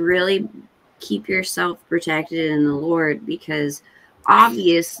 Just really keep yourself protected in the Lord, because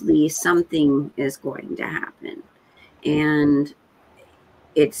obviously something is going to happen. And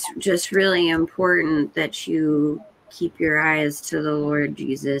it's just really important that you keep your eyes to the Lord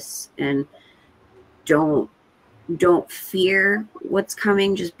Jesus and don't fear what's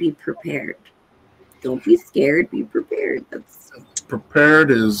coming. Just be prepared. Don't be scared. Be prepared. That's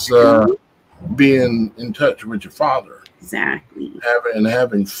prepared is being in touch with your Father. Exactly.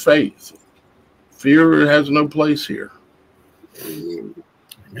 Having faith. Fear has no place here.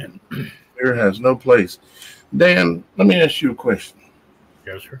 Amen. Fear has no place. Dan, let me ask you a question.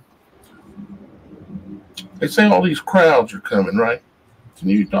 Yes, sir. They say all these crowds are coming, right? Can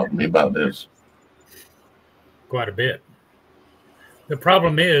you talk to me about this? Quite a bit. The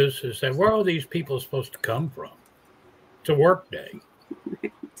problem is that where are all these people supposed to come from? It's a work day.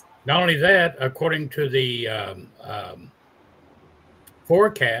 Not only that, according to the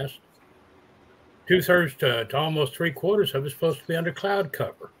forecast, 2/3 to almost 3/4 of it is supposed to be under cloud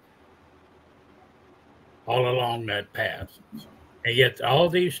cover all along that path. And yet all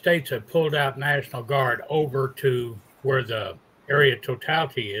these states have pulled out National Guard over to where the area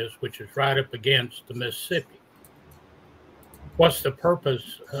totality is, which is right up against the Mississippi. What's the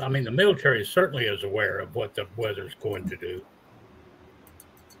purpose? I mean, the military certainly is aware of what the weather's going to do.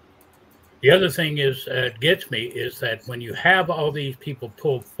 The other thing is, it gets me, is that when you have all these people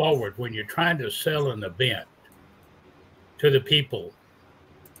pulled forward, when you're trying to sell an event to the people,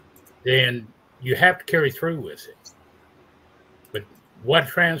 then you have to carry through with it. But what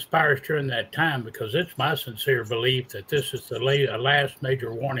transpires during that time, because it's my sincere belief that this is the last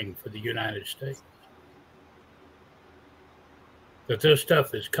major warning for the United States, that this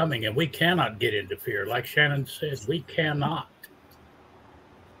stuff is coming, and we cannot get into fear. Like Shannon said, we cannot.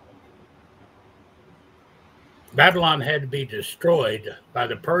 Babylon had to be destroyed by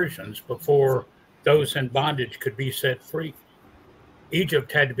the Persians before those in bondage could be set free.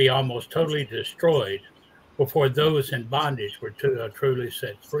 Egypt had to be almost totally destroyed before those in bondage were truly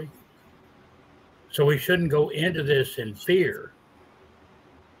set free. So we shouldn't go into this in fear,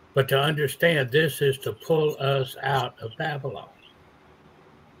 but to understand this is to pull us out of Babylon.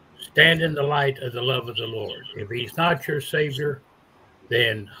 Stand in the light of the love of the Lord. If he's not your Savior,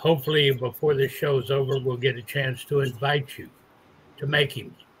 then hopefully before this show's over, we'll get a chance to invite you to make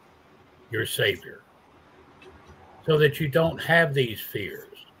him your Savior so that you don't have these fears.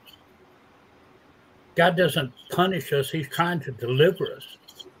 God doesn't punish us. He's trying to deliver us.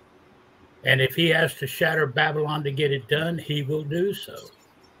 And if he has to shatter Babylon to get it done, he will do so.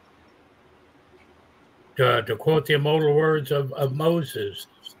 To quote the immortal words of Moses,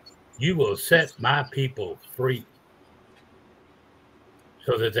 you will set my people free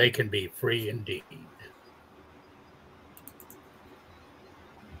so that they can be free indeed.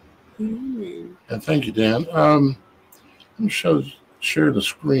 Amen. And thank you, Dan. Let me share the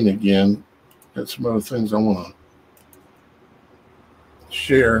screen again. Got some other things I want to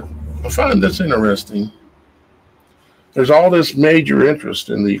share. I find this interesting. There's all this major interest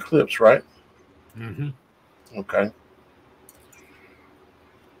in the eclipse, right? Mm-hmm. Okay.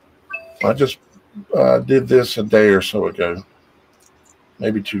 I just did this a day or so ago,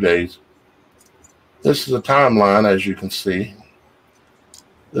 maybe 2 days. This is a timeline, as you can see.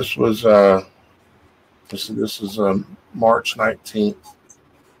 This was this is March 19th.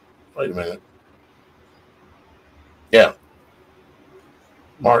 Wait a minute. Yeah.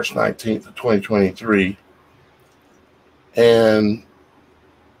 March 19th of 2023. And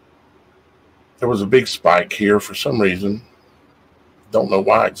there was a big spike here for some reason. Don't know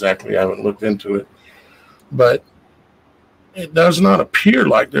why exactly. I haven't looked into it. But it does not appear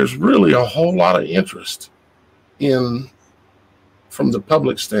like there's really a whole lot of interest from the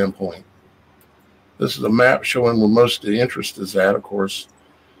public standpoint. This is a map showing where most of the interest is at. Of course,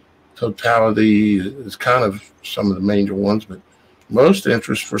 totality is kind of some of the major ones, but most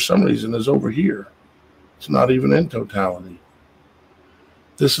interest for some reason is over here. It's not even in totality.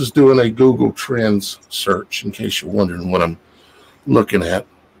 This is doing a Google Trends search, in case you're wondering what I'm looking at.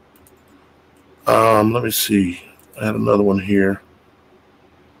 Let me see. I had another one here.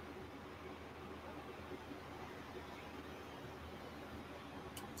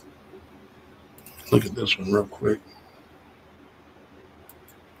 Look at this one real quick.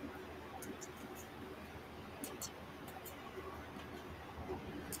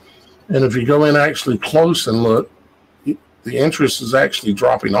 And if you go in actually close and look, the interest is actually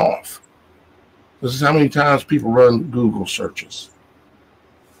dropping off. This is how many times people run Google searches.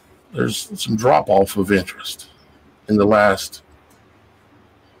 There's some drop off of interest in the last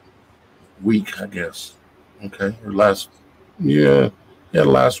week, I guess. Okay, or last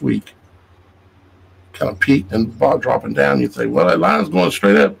week. Kind of peaked and dropping down. You think, well, that line's going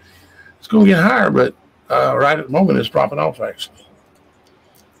straight up. It's going to get higher, but right at the moment, it's dropping off, actually.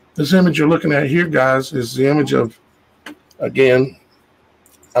 This image you're looking at here, guys, is the image of, again,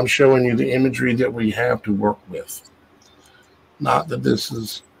 I'm showing you the imagery that we have to work with. Not that this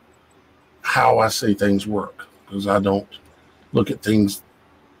is how I say things work, because I don't look at things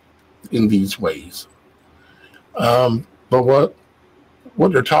in these ways. But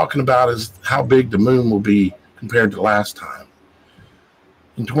what they're talking about is how big the moon will be compared to last time.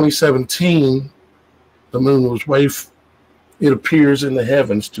 In 2017, the moon was it appears in the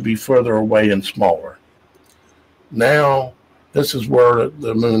heavens to be further away and smaller. Now, this is where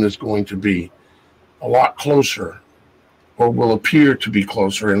the moon is going to be a lot closer, or will appear to be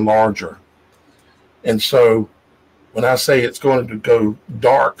closer and larger. And so when I say it's going to go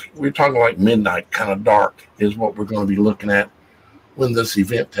dark, we're talking like midnight kind of dark is what we're going to be looking at when this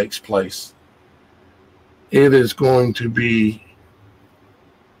event takes place. It is going to be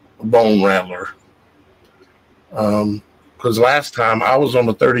a bone rattler. Because last time I was on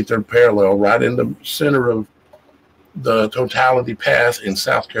the 33rd parallel, right in the center of the totality path in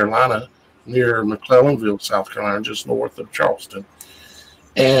South Carolina, near McClellanville, South Carolina, just north of Charleston.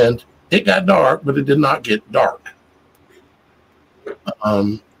 And it got dark, but it did not get dark.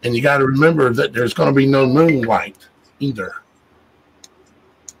 And you got to remember that there's going to be no moonlight either.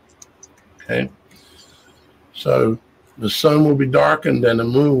 Okay. So the sun will be darkened and the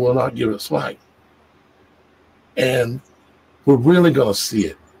moon will not give its light. And we're really going to see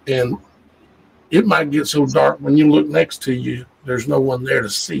it. And it might get so dark when you look next to you, there's no one there to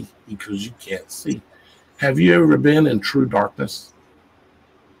see because you can't see. Have you ever been in true darkness?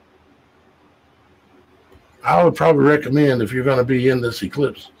 I would probably recommend, if you're going to be in this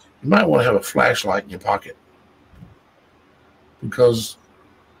eclipse, you might want to have a flashlight in your pocket. Because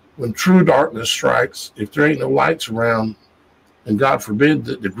when true darkness strikes, if there ain't no lights around, and God forbid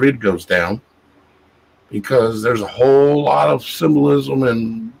that the grid goes down, because there's a whole lot of symbolism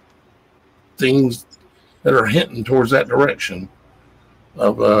and things that are hinting towards that direction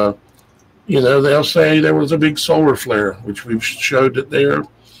of, they'll say there was a big solar flare, which we've showed that they're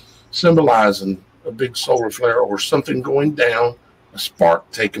symbolizing a big solar flare or something going down, a spark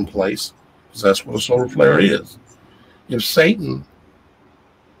taking place, because that's what a solar flare is. If Satan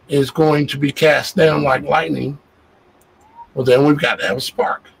is going to be cast down like lightning, well, then we've got to have a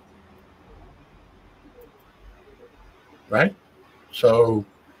spark. Right? So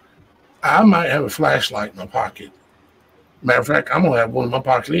I might have a flashlight in my pocket. Matter of fact, I'm going to have one in my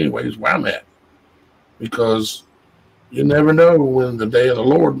pocket anyways where I'm at. Because you never know when the day of the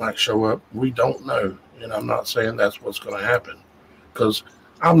Lord might show up. We don't know. And I'm not saying that's what's going to happen. Because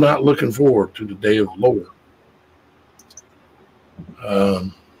I'm not looking forward to the day of the Lord.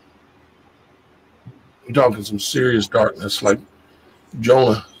 We're talking some serious darkness, like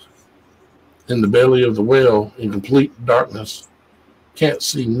Jonah in the belly of the whale in complete darkness, can't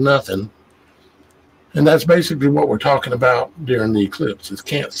see nothing. And that's basically what we're talking about during the eclipse, is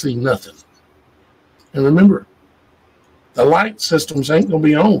can't see nothing. And remember, the light systems ain't going to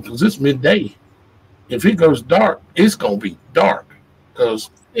be on because it's midday. If it goes dark, it's going to be dark because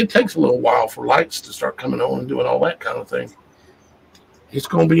it takes a little while for lights to start coming on and doing all that kind of thing. It's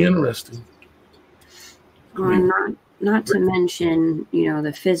going to be interesting. Well, not to mention,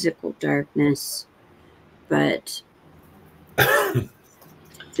 the physical darkness, but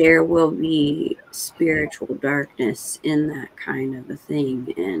there will be spiritual darkness in that kind of a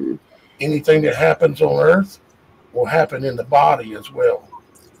thing. And anything that happens on earth will happen in the body as well,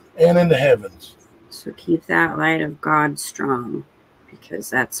 and in the heavens. So keep that light of God strong, because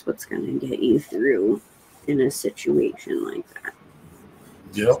that's what's going to get you through in a situation like that.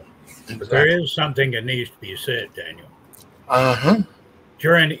 Yep. Exactly. But there is something that needs to be said, Daniel.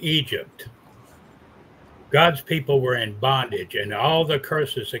 During Egypt, God's people were in bondage, and all the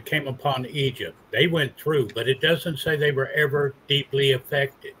curses that came upon Egypt, they went through, but it doesn't say they were ever deeply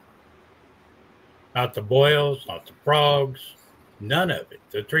affected. Not the boils, not the frogs, none of it.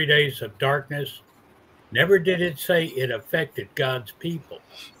 The 3 days of darkness, never did it say it affected God's people.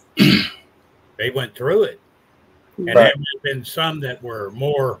 They went through it. And there have been some that were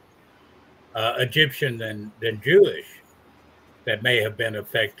more Egyptian than Jewish that may have been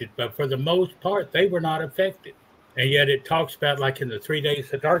affected, but for the most part, they were not affected. And yet it talks about, like in the 3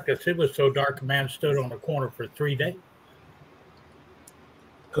 days of darkness, it was so dark a man stood on a corner for 3 days.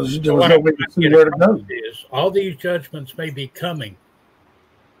 Because there was no way to see where to go. All these judgments may be coming,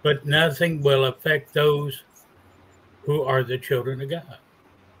 but nothing will affect those who are the children of God.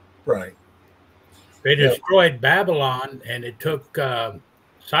 Right. They destroyed Babylon, and it took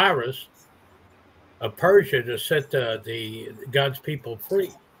Cyrus of Persia to set the God's people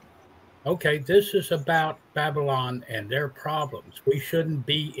free. Okay, this is about Babylon and their problems. We shouldn't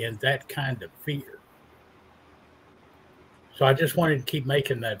be in that kind of fear. So I just wanted to keep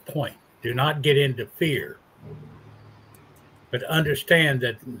making that point. Do not get into fear, but understand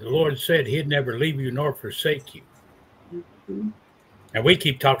that the Lord said he'd never leave you nor forsake you. Mm-hmm. And we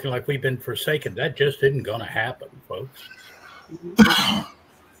keep talking like we've been forsaken. That just isn't going to happen, folks.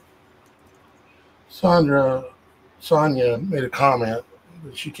 Sonia made a comment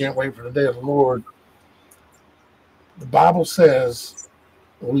that she can't wait for the day of the Lord. The Bible says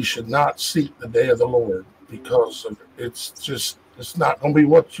we should not seek the day of the Lord, because it's not going to be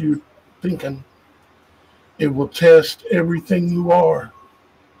what you're thinking. It will test everything you are,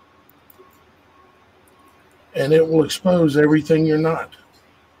 and it will expose everything you're not.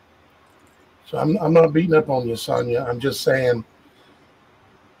 So I'm not beating up on you, Sonia. I'm just saying,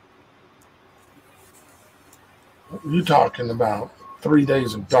 you're talking about 3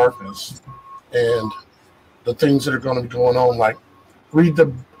 days of darkness and the things that are going to be going on. Like, read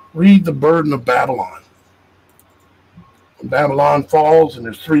the burden of Babylon. When Babylon falls and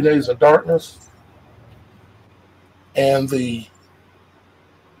there's 3 days of darkness, and the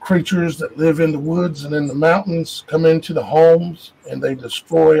creatures that live in the woods and in the mountains come into the homes, and they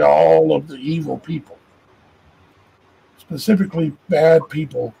destroy all of the evil people. Specifically, bad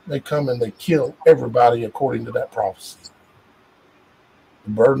people, they come and they kill everybody according to that prophecy.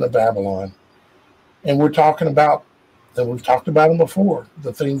 The burden of Babylon. And we're talking about, and we've talked about them before,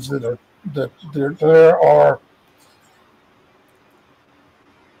 the things that there are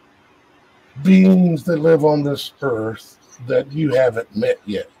beings that live on this earth that you haven't met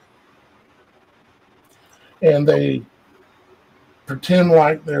yet. And they pretend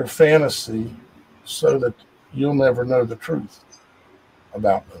like they're fantasy so that you'll never know the truth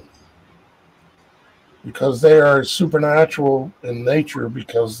about them. Because they are supernatural in nature,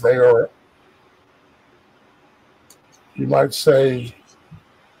 because they are, you might say,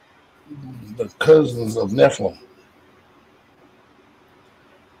 the cousins of Nephilim.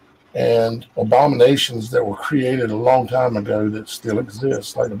 And abominations that were created a long time ago that still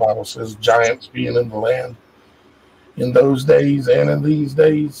exist. Like the Bible says, giants being in the land in those days and in these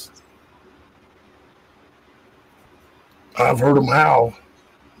days. I've heard them howl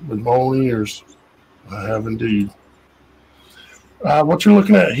with my own ears. I have indeed. What you're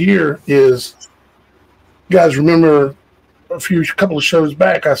looking at here is, you guys remember a couple of shows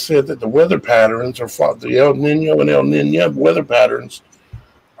back, I said that the weather patterns are the El Nino and El Niña weather patterns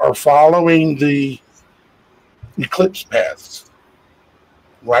are following the eclipse paths.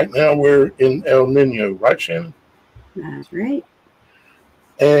 Right now we're in El Nino, right, Shannon? That's right.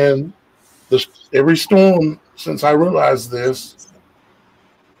 And every storm since I realized this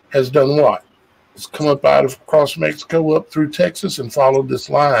has done what? It's come up across Mexico, up through Texas, and followed this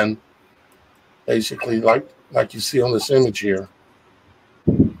line, basically like you see on this image here.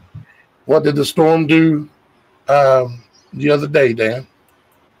 What did the storm do the other day, Dan?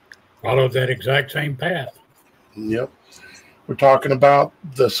 Followed that exact same path. Yep. We're talking about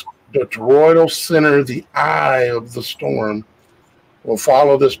the toroidal center, the eye of the storm, will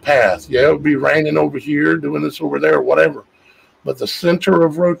follow this path. Yeah, it'll be raining over here, doing this over there, whatever. But the center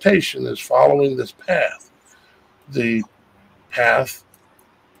of rotation is following this path. The path.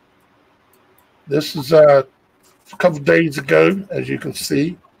 This is a couple of days ago, as you can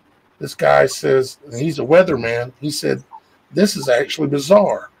see. this guy says, and he's a weatherman, he said, this is actually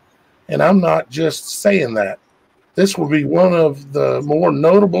bizarre. And I'm not just saying that. This will be one of the more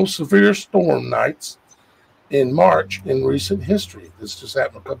notable severe storm nights in March in recent history. This just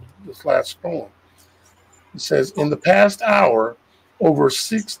happened this last storm. He says, in the past hour, over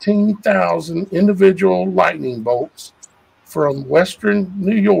 16,000 individual lightning bolts from western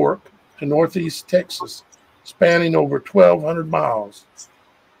New York to northeast Texas, spanning over 1,200 miles.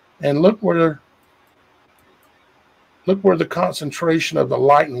 And look where the concentration of the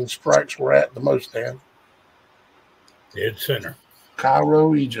lightning strikes were at the most, Dan. Dead center.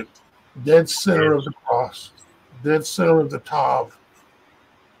 Cairo, Egypt. Dead center of the cross. Dead center of the Tav.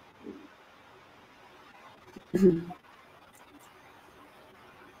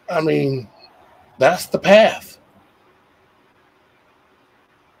 I mean, that's the path.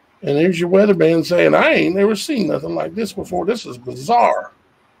 And there's your weatherman saying, I ain't never seen nothing like this before. This is bizarre.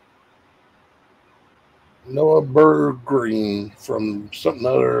 Noah Bergreen from something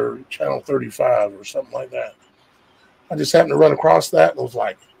other, Channel 35 or something like that. I just happened to run across that and was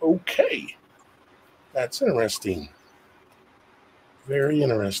like, okay, that's interesting. Very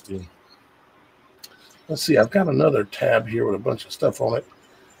interesting. Let's see, I've got another tab here with a bunch of stuff on it.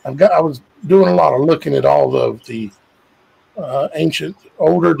 I was doing a lot of looking at all of the ancient,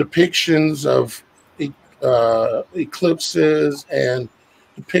 older depictions of eclipses and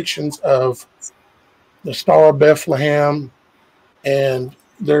depictions of the Star of Bethlehem. And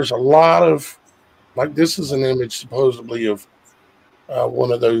there's a lot of, like, this is an image supposedly of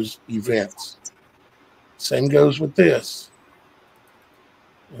one of those events. Same goes with this.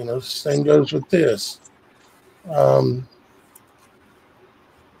 You know, same goes with this.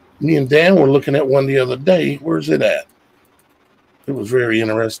 Me and Dan were looking at one the other day. Where's it at? It was very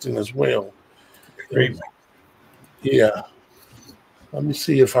interesting as well. Yeah. Let me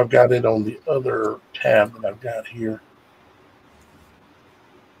see if I've got it on the other tab that I've got here.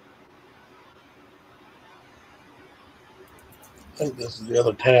 I think this is the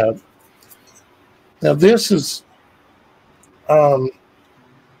other tab. Now this is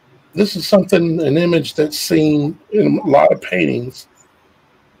something, an image that's seen in a lot of paintings.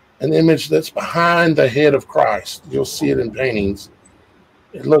 An image that's behind the head of Christ. You'll see it in paintings.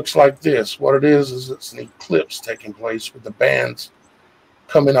 It looks like this. What it is it's an eclipse taking place with the bands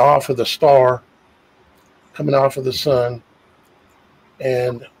coming off of the star, coming off of the sun,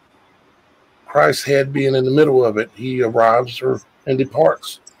 and Christ's head being in the middle of it. He arrives and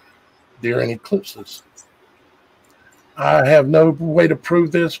departs during eclipses. I have no way to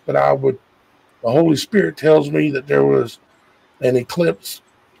prove this, but the Holy Spirit tells me that there was an eclipse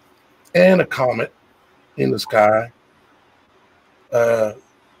and a comet in the sky around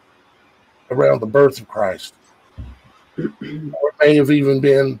the birth of Christ. Or it may have even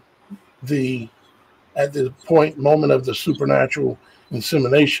been at the moment of the supernatural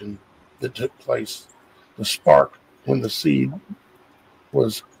insemination that took place, the spark when the seed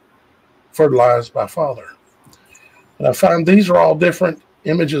was fertilized by Father. And I find these are all different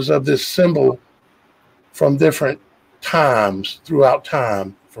images of this symbol from different times throughout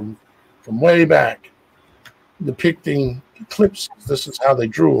time, from way back, depicting eclipses. This is how they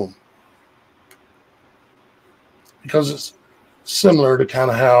drew them. Because it's similar to kind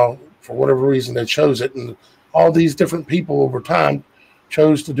of how, for whatever reason, they chose it. And all these different people over time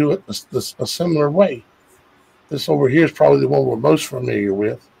chose to do it a similar way. This over here is probably the one we're most familiar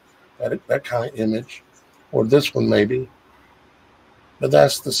with, that kind of image. Or this one maybe. But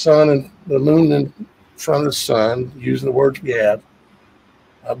that's the sun and the moon in front of the sun, using the words we have,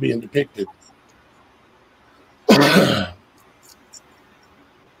 being depicted.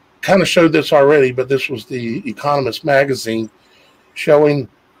 Kind of showed this already, but this was the Economist magazine showing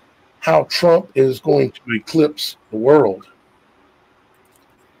how Trump is going to eclipse the world.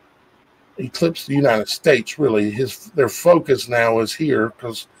 Eclipse the United States, really. Their focus now is here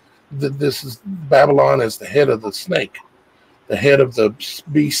because this is Babylon as the head of the snake, the head of the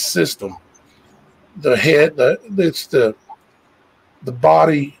beast system. It's the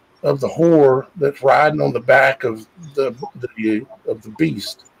body of the whore that's riding on the back of the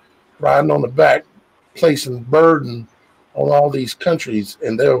beast, riding on the back, placing burden on all these countries,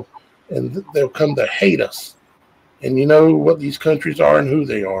 and they'll come to hate us. And you know what these countries are and who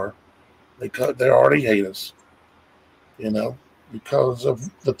they are. They already hate us, because of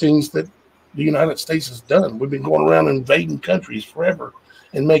the things that the United States has done. We've been going around invading countries forever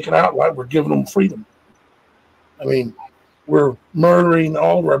and making out like we're giving them freedom. I mean, we're murdering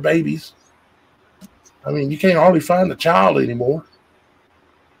all of our babies. I mean, you can't hardly find a child anymore.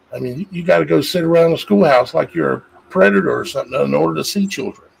 I mean, you got to go sit around the schoolhouse like you're a predator or something in order to see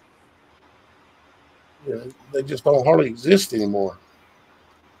children. You know, they just don't hardly exist anymore.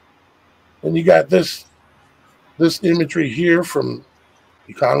 And you got this imagery here from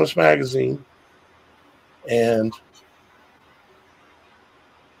Economist magazine, and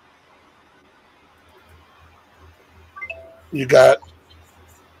you can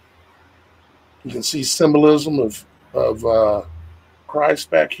see symbolism of Christ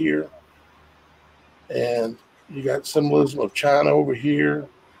back here, and you got symbolism of China over here,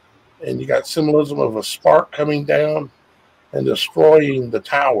 and you got symbolism of a spark coming down and destroying the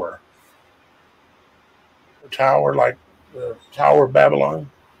tower. The tower, like the Tower of Babylon,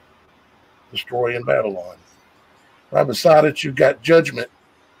 destroying Babylon. Right beside it, you've got judgment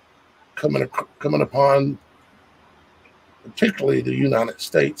coming upon particularly the United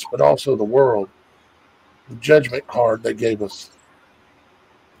States, but also the world. The judgment card they gave us,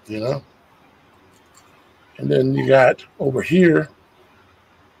 you know. And then you got over here,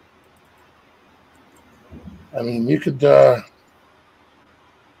 I mean, you could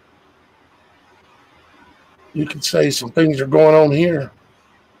say some things are going on here.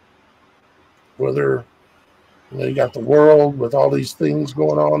 Whether, you know, you got the world with all these things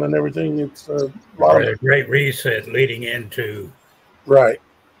going on and everything. It's a lot of a great reset leading into. Right.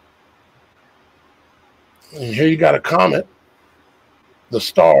 And here you got a comet, the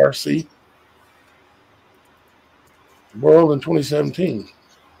star, see? World in 2017.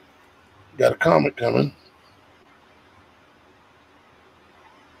 Got a comet coming.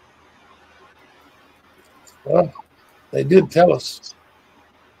 Well, they did tell us.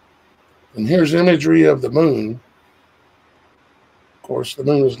 And here's imagery of the moon. Of course, the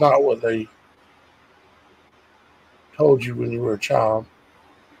moon is not what they told you when you were a child,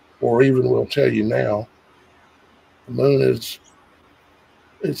 or even will tell you now. The moon it's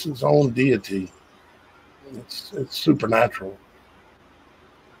its own deity. It's supernatural.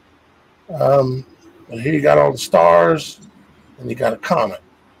 And here you got all the stars, and you got a comet.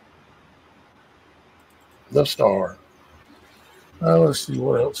 The star. Let's see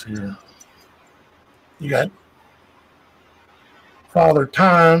what else here. You got Father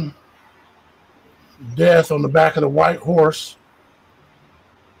Time, death on the back of the white horse,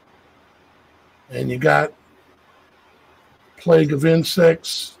 and you got plague of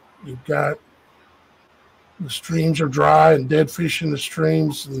insects. You've got the streams are dry and dead fish in the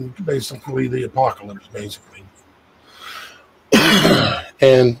streams, and basically the apocalypse, basically.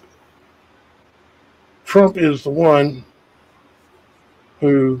 And Trump is the one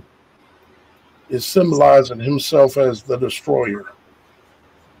who is symbolizing himself as the destroyer,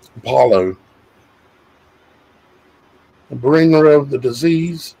 Apollo, the bringer of the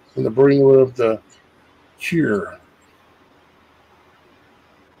disease and the bringer of the cure.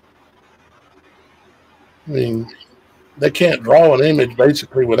 I mean, they can't draw an image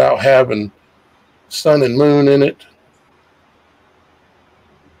basically without having sun and moon in it.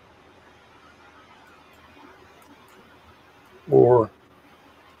 Or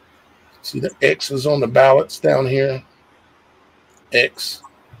see the X's on the ballots down here. X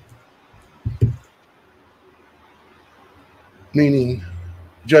meaning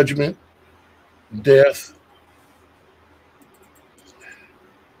judgment, death.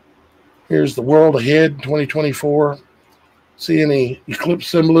 Here's the world ahead, 2024. See any eclipse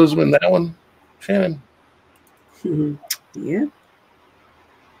symbolism in that one, Shannon? Yeah.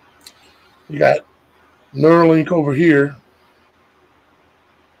 You got Neuralink over here.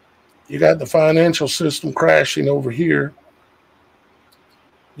 You got the financial system crashing over here.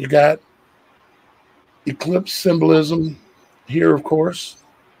 You got eclipse symbolism here, of course.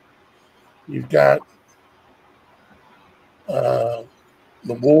 You've got the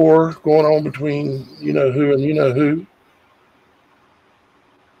war going on between you know who and you know who.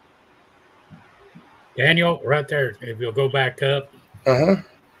 Daniel, right there, if you'll go back up.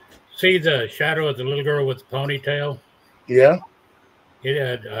 See the shadow of the little girl with the ponytail? Yeah.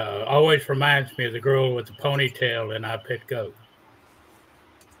 It always reminds me of the girl with the ponytail in I Pet Goat.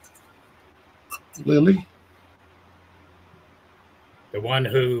 Lily? The one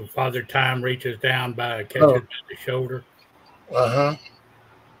who Father Time reaches down by catches at the shoulder.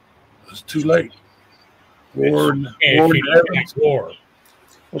 It's too late. War.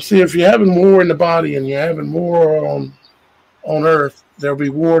 Well, see, if you're having war in the body and you're having war on earth, there'll be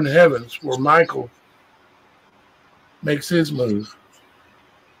war in the heavens where Michael makes his move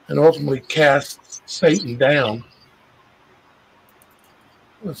and ultimately casts Satan down.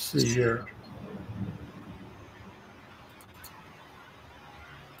 Let's see here.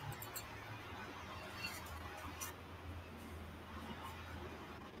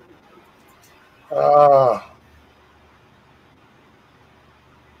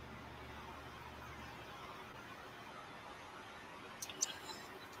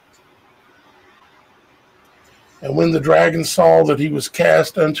 And when the dragon saw that he was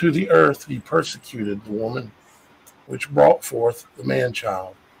cast unto the earth, he persecuted the woman, which brought forth the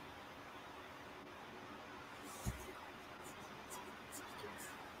man-child.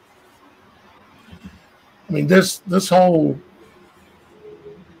 I mean, this whole,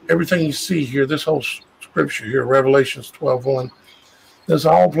 everything you see here, this whole scripture here, Revelations 12:1, this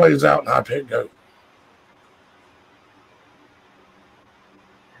all plays out in I Pet Goat.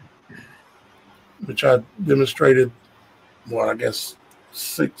 Which I demonstrated, I guess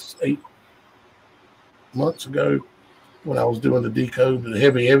 6-8 months ago when I was doing the decode, the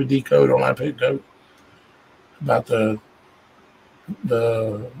heavy decode on I Pet Goat about the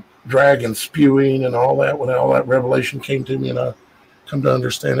dragon spewing and all that, when all that revelation came to me and I come to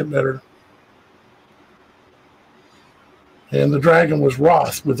understand it better. And the dragon was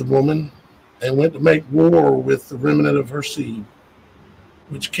wroth with the woman and went to make war with the remnant of her seed,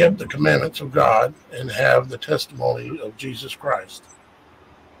 which kept the commandments of God and have the testimony of Jesus Christ.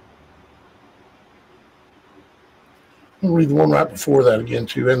 I'll read the one right before that again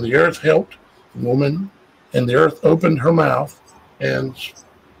too. And the earth helped the woman, and the earth opened her mouth and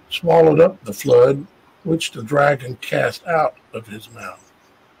swallowed up the flood, which the dragon cast out of his mouth.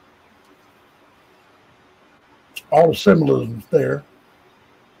 All the symbolisms there.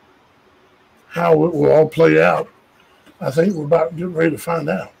 How it will all play out, I think we're about getting ready to find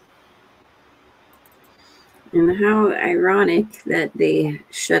out. And how ironic that they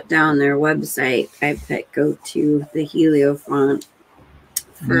shut down their website, I Pet Goat to the Helio font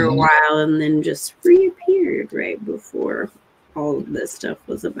for a while and then just reappeared right before all of this stuff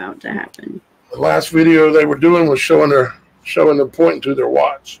was about to happen. The last video they were doing was showing them pointing to their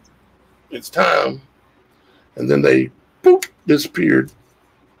watch. It's time. And then they disappeared.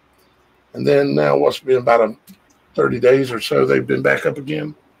 And then now what's been about 30 days or so, they've been back up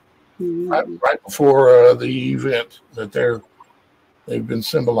again. Right before the event that they've been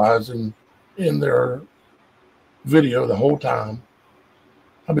symbolizing in their video the whole time.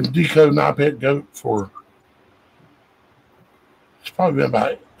 I've been decoding I Pet Goat for, it's probably been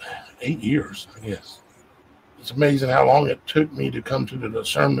about 8 years, I guess. It's amazing how long it took me to come to the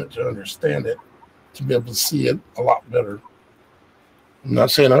discernment to understand it, to be able to see it a lot better. I'm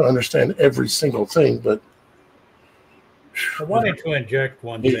not saying I understand every single thing, but I wanted to inject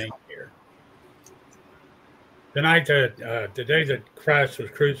one thing here. The day that Christ was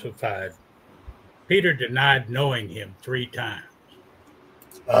crucified, Peter denied knowing him 3 times.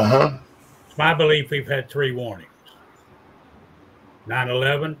 It's my belief we've had 3 warnings.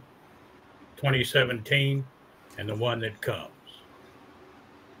 9/11, 2017, and the one that comes.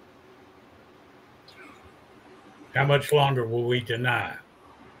 How much longer will we deny?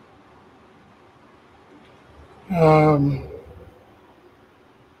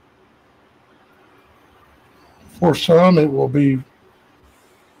 For some, it will be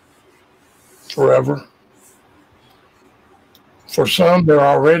forever. For some, they're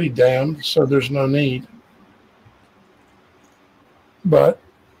already damned, so there's no need. But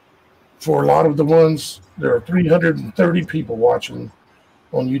for a lot of the ones, there are 330 people watching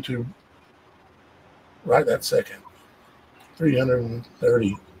on YouTube right that second.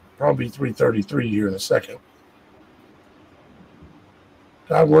 330, probably 333 here in a second.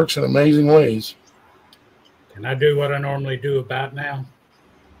 God works in amazing ways. Can I do what I normally do about now?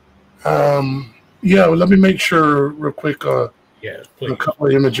 Yeah, let me make sure real quick. Yes, please. A couple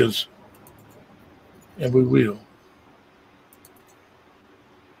of images, and we will.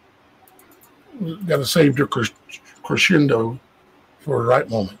 We've got to save your crescendo for the right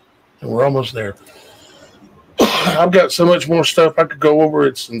moment, and we're almost there. I've got so much more stuff I could go over.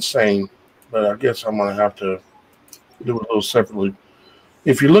 It's insane, but I guess I'm going to have to do it a little separately.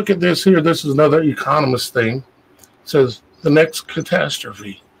 If you look at this here, this is another economist thing. It says the next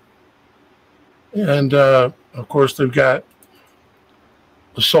catastrophe. And, of course, they've got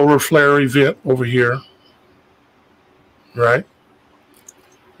the solar flare event over here, right?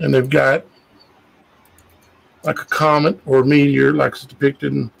 And they've got like a comet or a meteor, like it's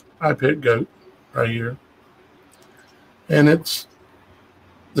depicted in I Pet Goat right here. And it's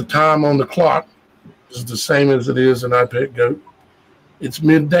the time on the clock is the same as it is in I Pet Goat. It's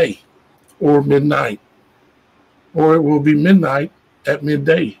midday or midnight, or it will be midnight at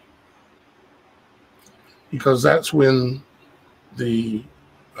midday, because that's when the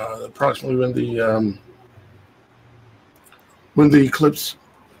approximately when the eclipse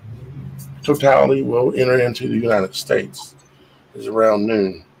totality will enter into the United States, is around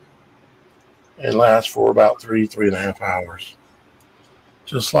noon and lasts for about 3.5 hours.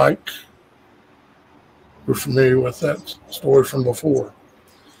 Just like we're familiar with that story from before.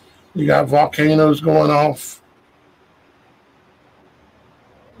 You got volcanoes going off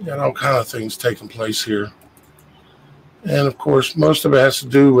You got all kind of things taking place here. And of course, most of it has to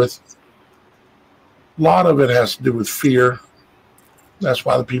do with, a lot of it has to do with fear. That's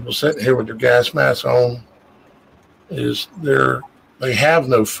why the people sitting here with their gas masks on is they have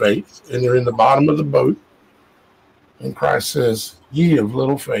no faith, and they're in the bottom of the boat. And Christ says, ye of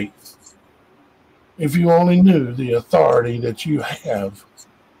little faith. If you only knew the authority that you have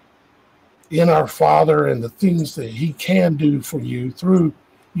in our Father and the things that he can do for you through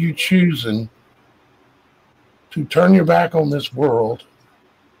you choosing to turn your back on this world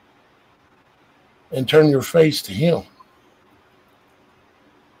and turn your face to him,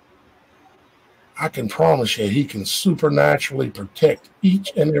 I can promise you he can supernaturally protect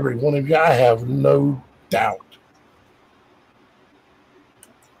each and every one of you. I have no doubt.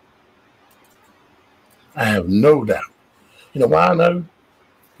 I have no doubt. You know why I know?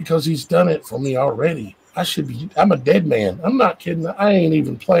 Because he's done it for me already. I'm a dead man. I'm not kidding. I ain't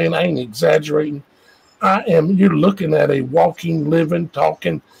even playing. I ain't exaggerating. You're looking at a walking, living,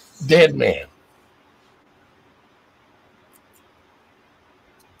 talking dead man.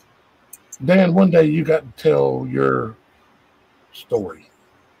 Dan, one day you got to tell your story.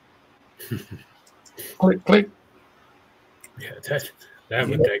 Click, click. Yeah, that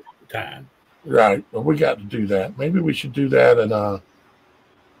would take some time. Right, but we got to do that. Maybe we should do that, and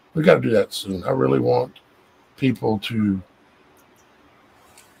we got to do that soon. I really want people to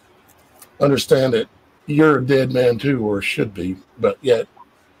understand that you're a dead man too, or should be, but yet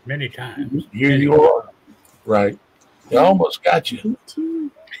many times here you are. Right, they almost got you.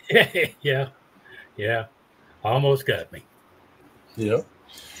 yeah, almost got me. Yeah.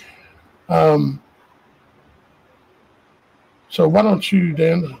 So why don't you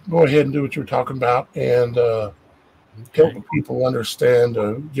then go ahead and do what you're talking about and help the people understand,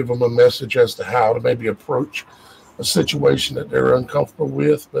 give them a message as to how to maybe approach a situation that they're uncomfortable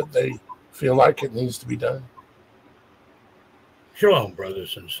with, but they feel like it needs to be done. Shalom,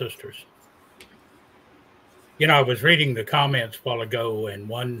 brothers and sisters. You know, I was reading the comments a while ago, and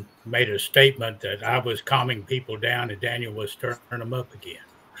one made a statement that I was calming people down and Daniel was stirring them up again.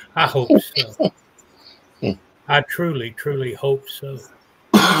 I hope so. I truly, truly hope so.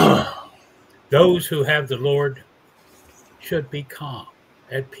 Those who have the Lord should be calm,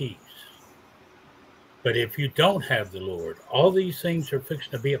 at peace. But if you don't have the Lord, all these things are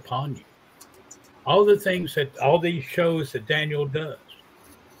fixing to be upon you. All these shows that Daniel does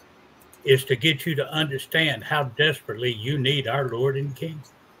is to get you to understand how desperately you need our Lord and King.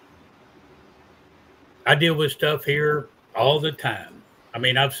 I deal with stuff here all the time. I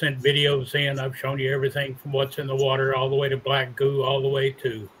mean, I've sent videos in. I've shown you everything from what's in the water all the way to black goo, all the way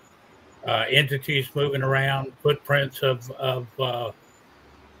to entities moving around, footprints of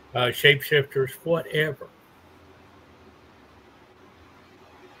shapeshifters, whatever.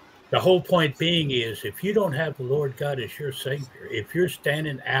 The whole point being is if you don't have the Lord God as your Savior, if you're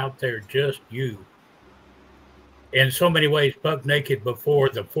standing out there just you, in so many ways buck naked before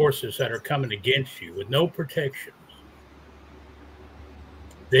the forces that are coming against you with no protections,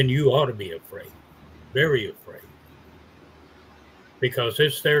 then you ought to be afraid, very afraid, because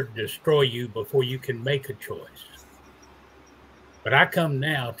it's there to destroy you before you can make a choice. But I come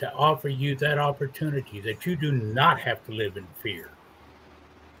now to offer you that opportunity that you do not have to live in fear.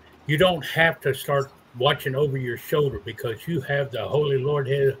 You don't have to start watching over your shoulder because you have the Holy Lord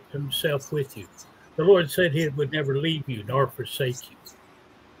himself with you. The Lord said he would never leave you nor forsake you.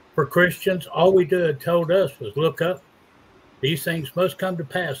 For Christians, all we told us was look up. These things must come to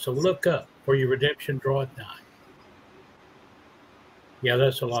pass, so look up, for your redemption draweth nigh. Yeah,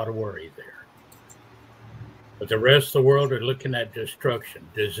 that's a lot of worry there. But the rest of the world are looking at destruction,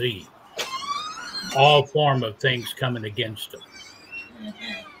 disease, all form of things coming against them.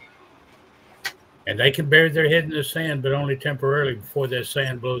 And they can bury their head in the sand, but only temporarily before that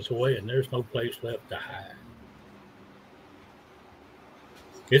sand blows away and there's no place left to hide.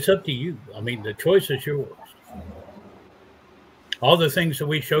 It's up to you. I mean, the choice is yours. All the things that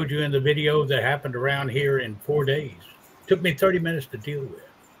we showed you in the video that happened around here in 4 days took me 30 minutes to deal with.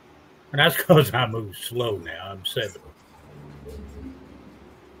 And that's because I move slow now. I'm 7.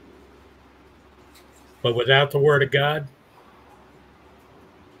 But without the Word of God,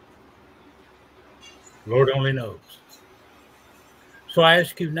 Lord only knows. So I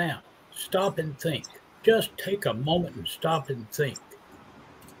ask you now, stop and think. Just take a moment and stop and think.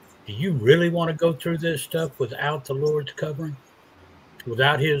 Do you really want to go through this stuff without the Lord's covering?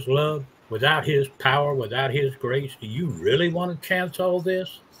 Without his love, without his power, without his grace? Do you really want to chance all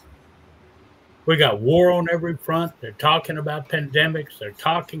this? We got war on every front. They're talking about pandemics.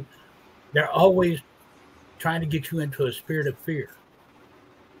 They're always trying to get you into a spirit of fear.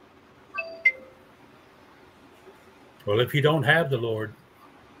 Well, if you don't have the Lord,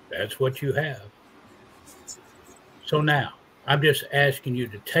 that's what you have. So now, I'm just asking you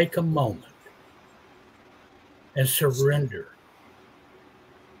to take a moment and surrender.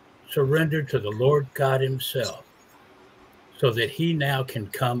 Surrender to the Lord God himself so that he now can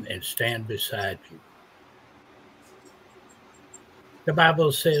come and stand beside you. The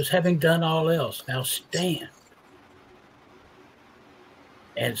Bible says, having done all else, now stand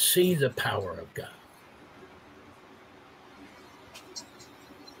and see the power of God.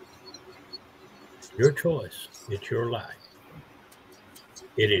 Your choice. It's your life.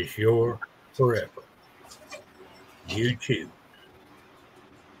 It is your forever. You choose.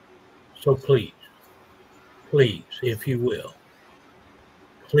 So please, please, if you will,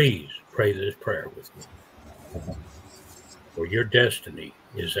 please pray this prayer with me. For your destiny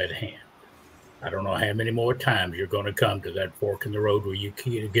is at hand. I don't know how many more times you're going to come to that fork in the road where you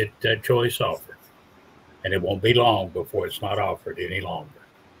get that choice offered. And it won't be long before it's not offered any longer.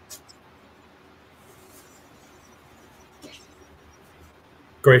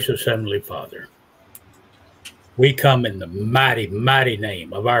 Gracious Heavenly Father, we come in the mighty, mighty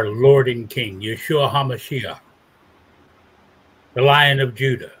name of our Lord and King, Yeshua HaMashiach, the Lion of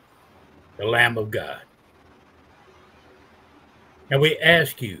Judah, the Lamb of God. And we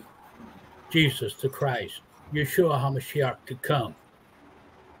ask you, Jesus the Christ, Yeshua HaMashiach, to come.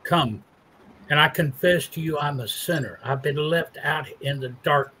 Come. And I confess to you, I'm a sinner. I've been left out in the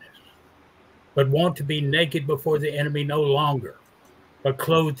darkness, but want to be naked before the enemy no longer, but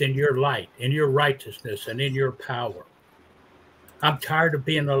clothed in your light, in your righteousness, and in your power. I'm tired of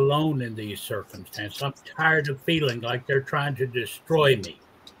being alone in these circumstances. I'm tired of feeling like they're trying to destroy me.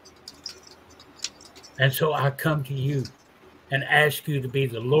 And so I come to you and ask you to be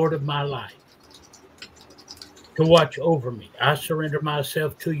the Lord of my life, to watch over me. I surrender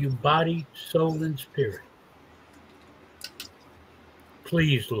myself to you, body, soul, and spirit.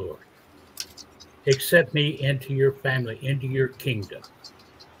 Please, Lord, accept me into your family, into your kingdom,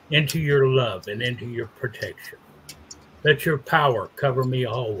 into your love, and into your protection. Let your power cover me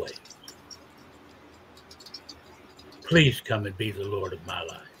always. Please come and be the Lord of my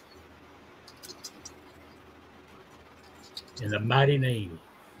life. In the mighty name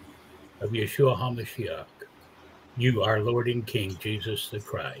of Yeshua HaMashiach, you, our Lord and King, Jesus the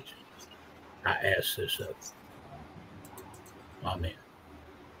Christ, I ask this of you. Amen.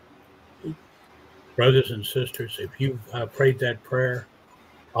 Brothers and sisters, if you've prayed that prayer,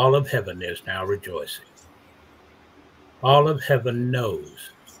 all of heaven is now rejoicing. All of heaven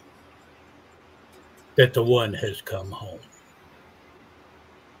knows that the one has come home.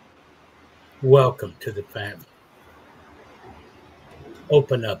 Welcome to the family.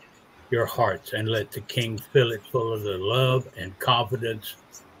 Open up your hearts and let the King fill it full of the love and confidence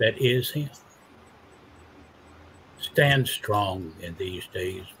that is him. Stand strong in these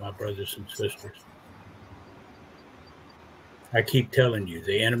days, my brothers and sisters. I keep telling you,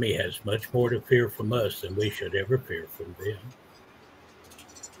 the enemy has much more to fear from us than we should ever fear from them.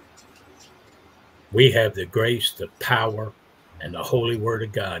 We have the grace, the power, and the holy word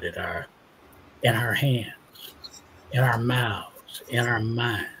of God in our hands, in our mouths, in our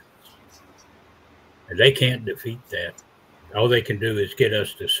minds. And they can't defeat that. All they can do is get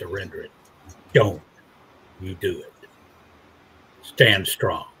us to surrender it. Don't you do it. Stand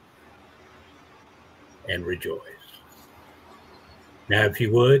strong and rejoice. Now, if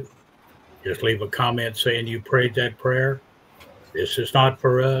you would, just leave a comment saying you prayed that prayer. This is not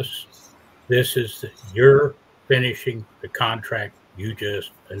for us. This is you're finishing the contract you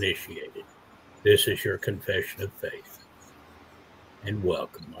just initiated. This is your confession of faith. And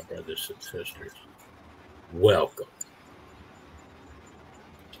welcome, my brothers and sisters. Welcome.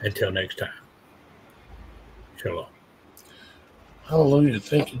 Until next time. Shalom. Hallelujah.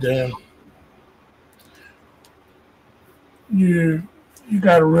 Thank you, Dan. You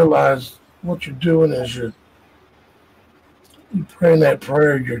got to realize what you're doing is you're praying that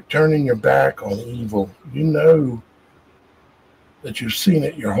prayer. You're turning your back on evil. You know that you've seen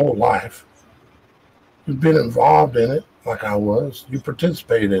it your whole life. You've been involved in it like I was. You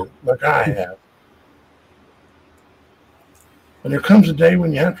participated in it like I have. But there comes a day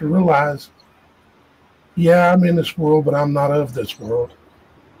when you have to realize, yeah, I'm in this world, but I'm not of this world.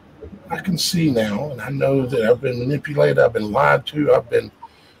 I can see now, and I know that I've been manipulated, I've been lied to, I've been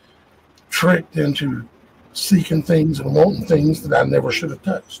tricked into seeking things and wanting things that I never should have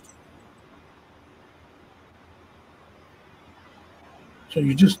touched. So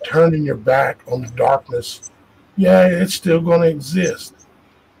you're just turning your back on the darkness. Yeah, it's still going to exist,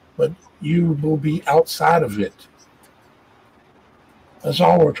 but you will be outside of it. That's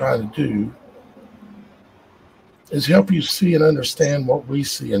all we're trying to do. is help you see and understand what we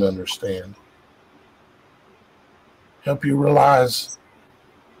see and understand. Help you realize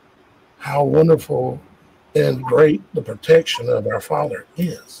how wonderful and great the protection of our Father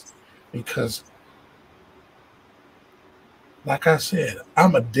is. Because, like I said,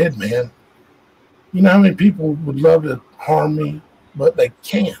 I'm a dead man. You know how many people would love to harm me, but they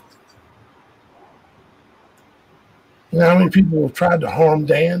can't? You know how many people have tried to harm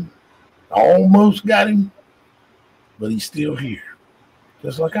Dan? Almost got him, but he's still here,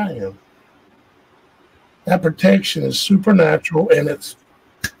 just like I am. That protection is supernatural, and it's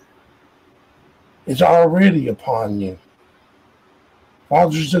already upon you.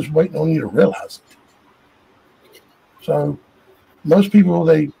 Father's just waiting on you to realize it. So most people,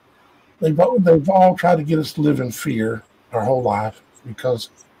 they've all tried to get us to live in fear our whole life, because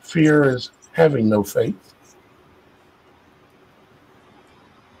fear is having no faith.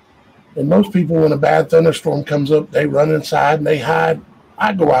 And most people, when a bad thunderstorm comes up, they run inside and they hide.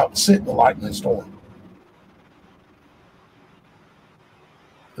 I go out and sit in the lightning storm.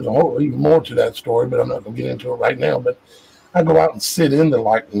 There's even more to that story, but I'm not going to get into it right now. But I go out and sit in the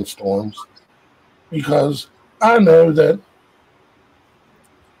lightning storms because I know that.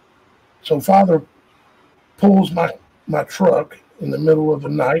 So Father pulls my truck in the middle of the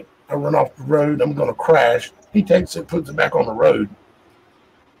night. I run off the road. I'm going to crash. He takes it, puts it back on the road.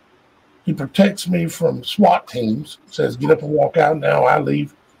 He protects me from SWAT teams, says, get up and walk out now. I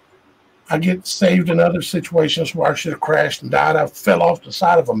leave. I get saved in other situations where I should have crashed and died. I fell off the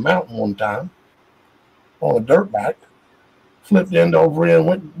side of a mountain one time on a dirt bike, flipped end over end,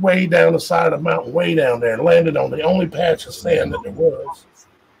 went way down the side of the mountain, way down there, and landed on the only patch of sand that there was.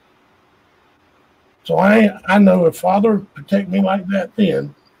 So I know if Father protect me like that,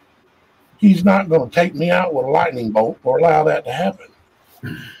 then he's not going to take me out with a lightning bolt or allow that to happen.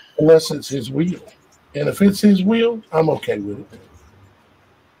 Unless it's his will. And if it's his will, I'm okay with it.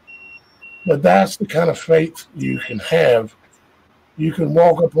 But that's the kind of faith you can have. You can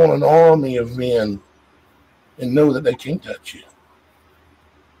walk up on an army of men and know that they can't touch you.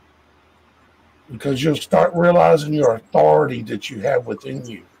 Because you'll start realizing your authority that you have within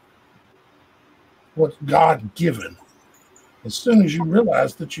you. What's God-given. As soon as you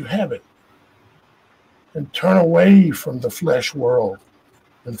realize that you have it. And turn away from the flesh world.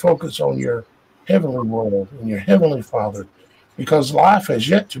 And focus on your heavenly world and your heavenly Father, because life has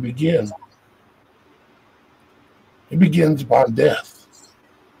yet to begin. It begins by death.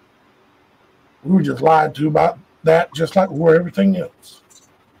 We were just lied to about that, just like we were everything else.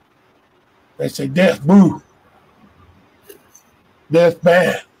 They say death, boo. Death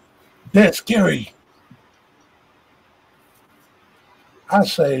bad. Death scary. I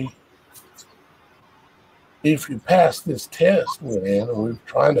say, if you pass this test we're in, and we're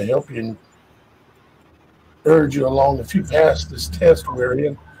trying to help you and urge you along, if you pass this test we're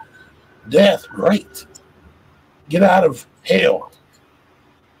in, death, great. Get out of hell.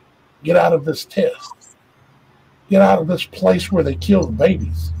 Get out of this test. Get out of this place where they kill the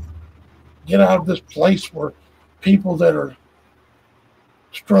babies. Get out of this place where people that are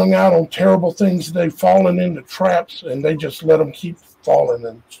strung out on terrible things, they've fallen into traps and they just let them keep falling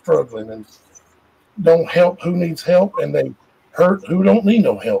and struggling and don't help who needs help, and they hurt who don't need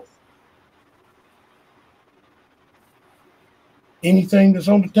no help. Anything that's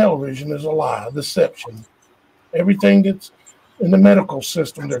on the television is a lie, a deception. Everything that's in the medical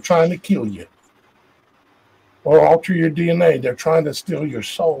system, they're trying to kill you or alter your DNA. They're trying to steal your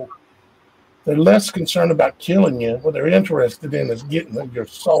soul. They're less concerned about killing you. What they're interested in is getting your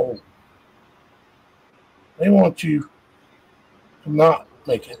soul. They want you to not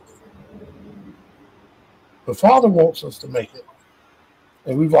make it. The Father wants us to make it,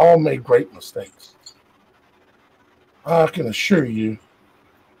 and we've all made great mistakes. I can assure you,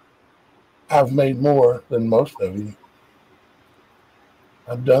 I've made more than most of you.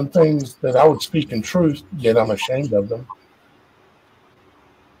 I've done things that I would speak in truth, yet I'm ashamed of them.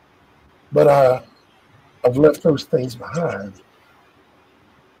 But I've left those things behind.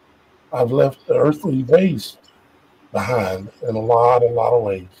 I've left the earthly ways behind in a lot of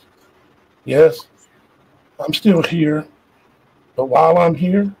ways. Yes, I'm still here, but while I'm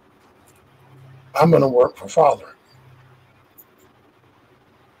here, I'm going to work for Father.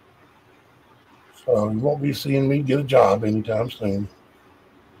 So you won't be seeing me get a job anytime soon.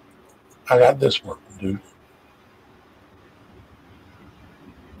 I got this work to do.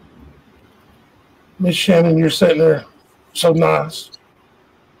 Miss Shannon, you're sitting there so nice,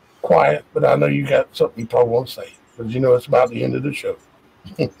 quiet, but I know you got something you probably want to say, because you know it's about the end of the show.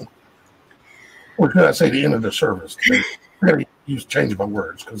 Or could I say the end of the service? I gotta change my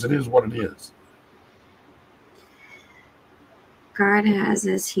words, because it is what it is. God has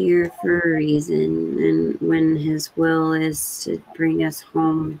us here for a reason, and when His will is to bring us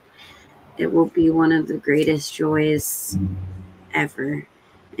home, it will be one of the greatest joys ever.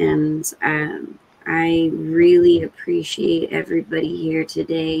 And I really appreciate everybody here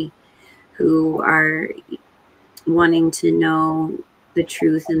today who are wanting to know the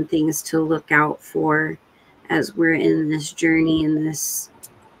truth and things to look out for as we're in this journey in this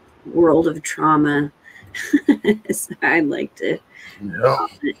world of trauma. So I'd like to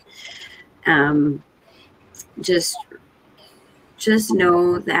just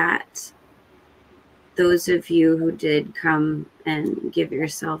know that those of you who did come and give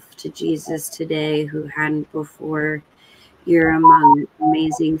yourself to Jesus today who hadn't before, you're among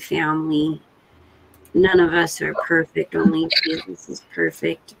amazing family. None of us are perfect, only Jesus is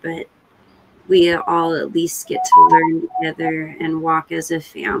perfect, but we all at least get to learn together and walk as a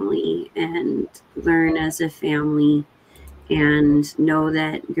family and learn as a family and know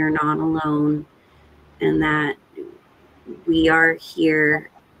that you're not alone and that we are here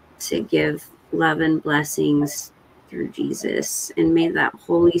to give love and blessings through Jesus. And may that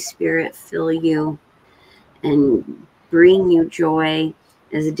Holy Spirit fill you and bring you joy.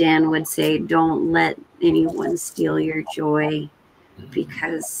 As Dan would say, don't let anyone steal your joy,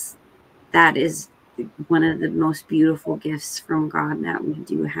 because that is one of the most beautiful gifts from God that we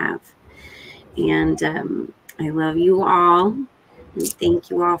do have. And I love you all. And thank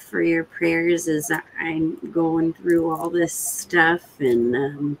you all for your prayers as I'm going through all this stuff.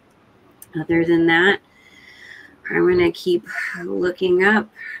 And other than that, I'm going to keep looking up,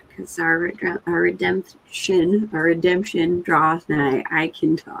 because our redemption draws nigh. I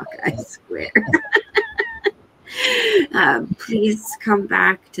can talk, I swear. Please come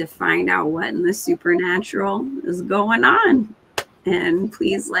back to find out what in the supernatural is going on. And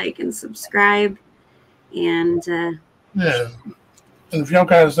please like and subscribe. And yeah. And if y'all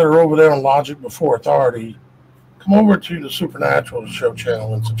guys that are over there on Logic Before Authority, come over to the Supernatural.Show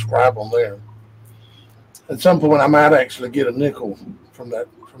channel and subscribe on there. At some point, I might actually get a nickel from that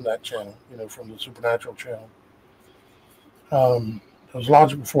channel, from the Supernatural channel. Because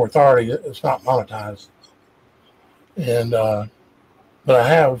Logic Before Authority, it's not monetized. And but I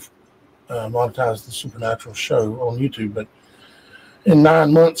have monetized the Supernatural.Show on YouTube. But in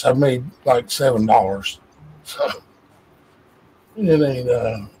 9 months, I've made like $7. So it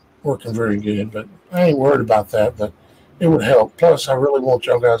ain't working very good. But I ain't worried about that. But it would help. Plus, I really want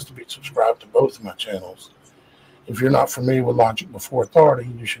y'all guys to be subscribed to both of my channels. If you're not familiar with Logic Before Authority,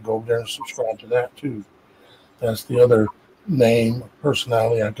 you should go over there and subscribe to that too. That's the other name,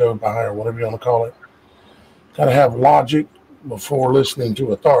 personality I go by, or whatever you want to call it. Got to have logic before listening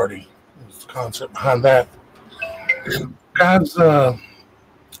to authority. That's the concept behind that. Guys,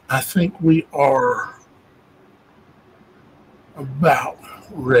 I think we are about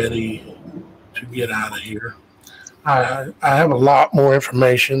ready to get out of here. I have a lot more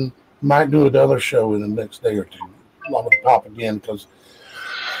information. Might do another show in the next day or two. I'm going to pop again because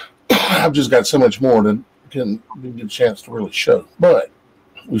I've just got so much more that can get a chance to really show. But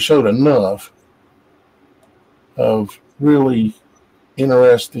we showed enough of really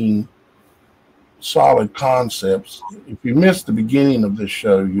interesting, solid concepts. If you missed the beginning of this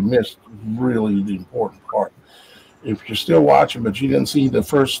show, you missed really the important part. If you're still watching, but you didn't see the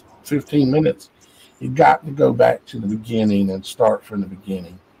first 15 minutes, you got to go back to the beginning and start from the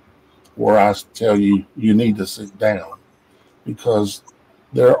beginning, where I tell you, you need to sit down, because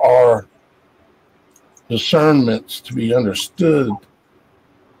there are discernments to be understood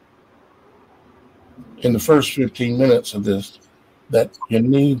in the first 15 minutes of this that you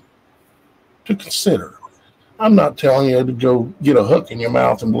need to consider. I'm not telling you to go get a hook in your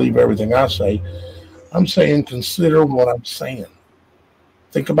mouth and believe everything I say. I'm saying consider what I'm saying.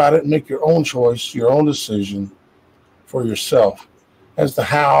 Think about it and make your own choice, your own decision for yourself as to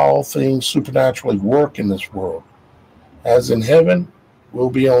how things supernaturally work in this world. As in heaven, will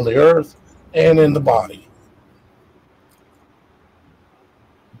be on the earth and in the body.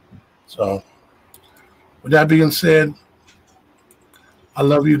 So, with that being said, I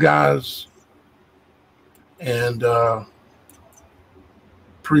love you guys, and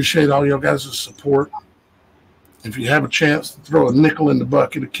appreciate all your guys' support. If you have a chance to throw a nickel in the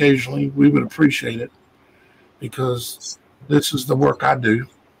bucket occasionally, we would appreciate it, because this is the work I do.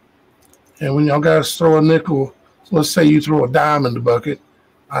 And when y'all guys throw a nickel, let's say you throw a dime in the bucket,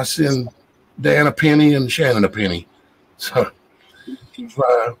 I send Dan a penny and Shannon a penny. So if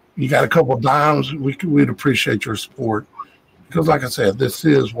you got a couple of dimes, we'd appreciate your support. Because like I said, this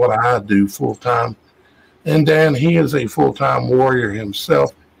is what I do full-time. And Dan, he is a full-time warrior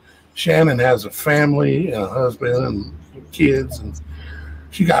himself. Shannon has a family and a husband and kids, and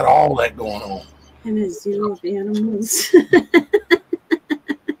she got all that going on. And a zoo of animals.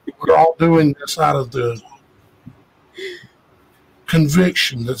 We're all doing this out of the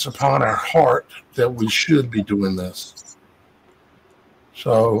conviction that's upon our heart that we should be doing this.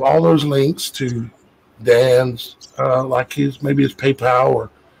 So all those links to Dan's, like maybe his PayPal or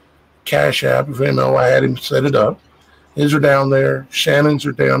CashApp, Venmo, I had him set it up. His are down there. Shannon's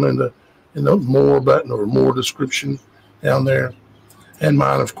are down in the more button or more description down there. And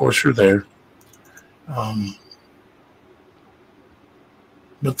mine, of course, are there.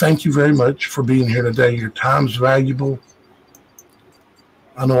 But thank you very much for being here today. Your time's valuable.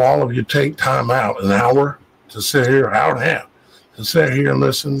 I know all of you take time out, an hour to sit here, an hour and a half, to sit here and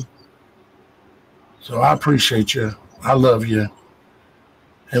listen. So I appreciate you. I love you.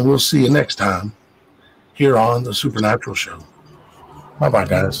 And we'll see you next time here on The Supernatural Show. Bye-bye,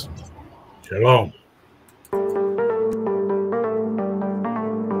 guys. Shalom.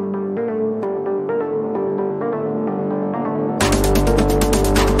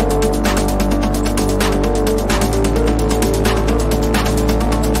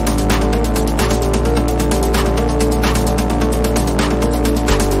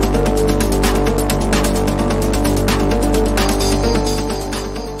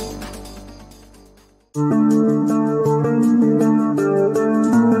 Mm-hmm.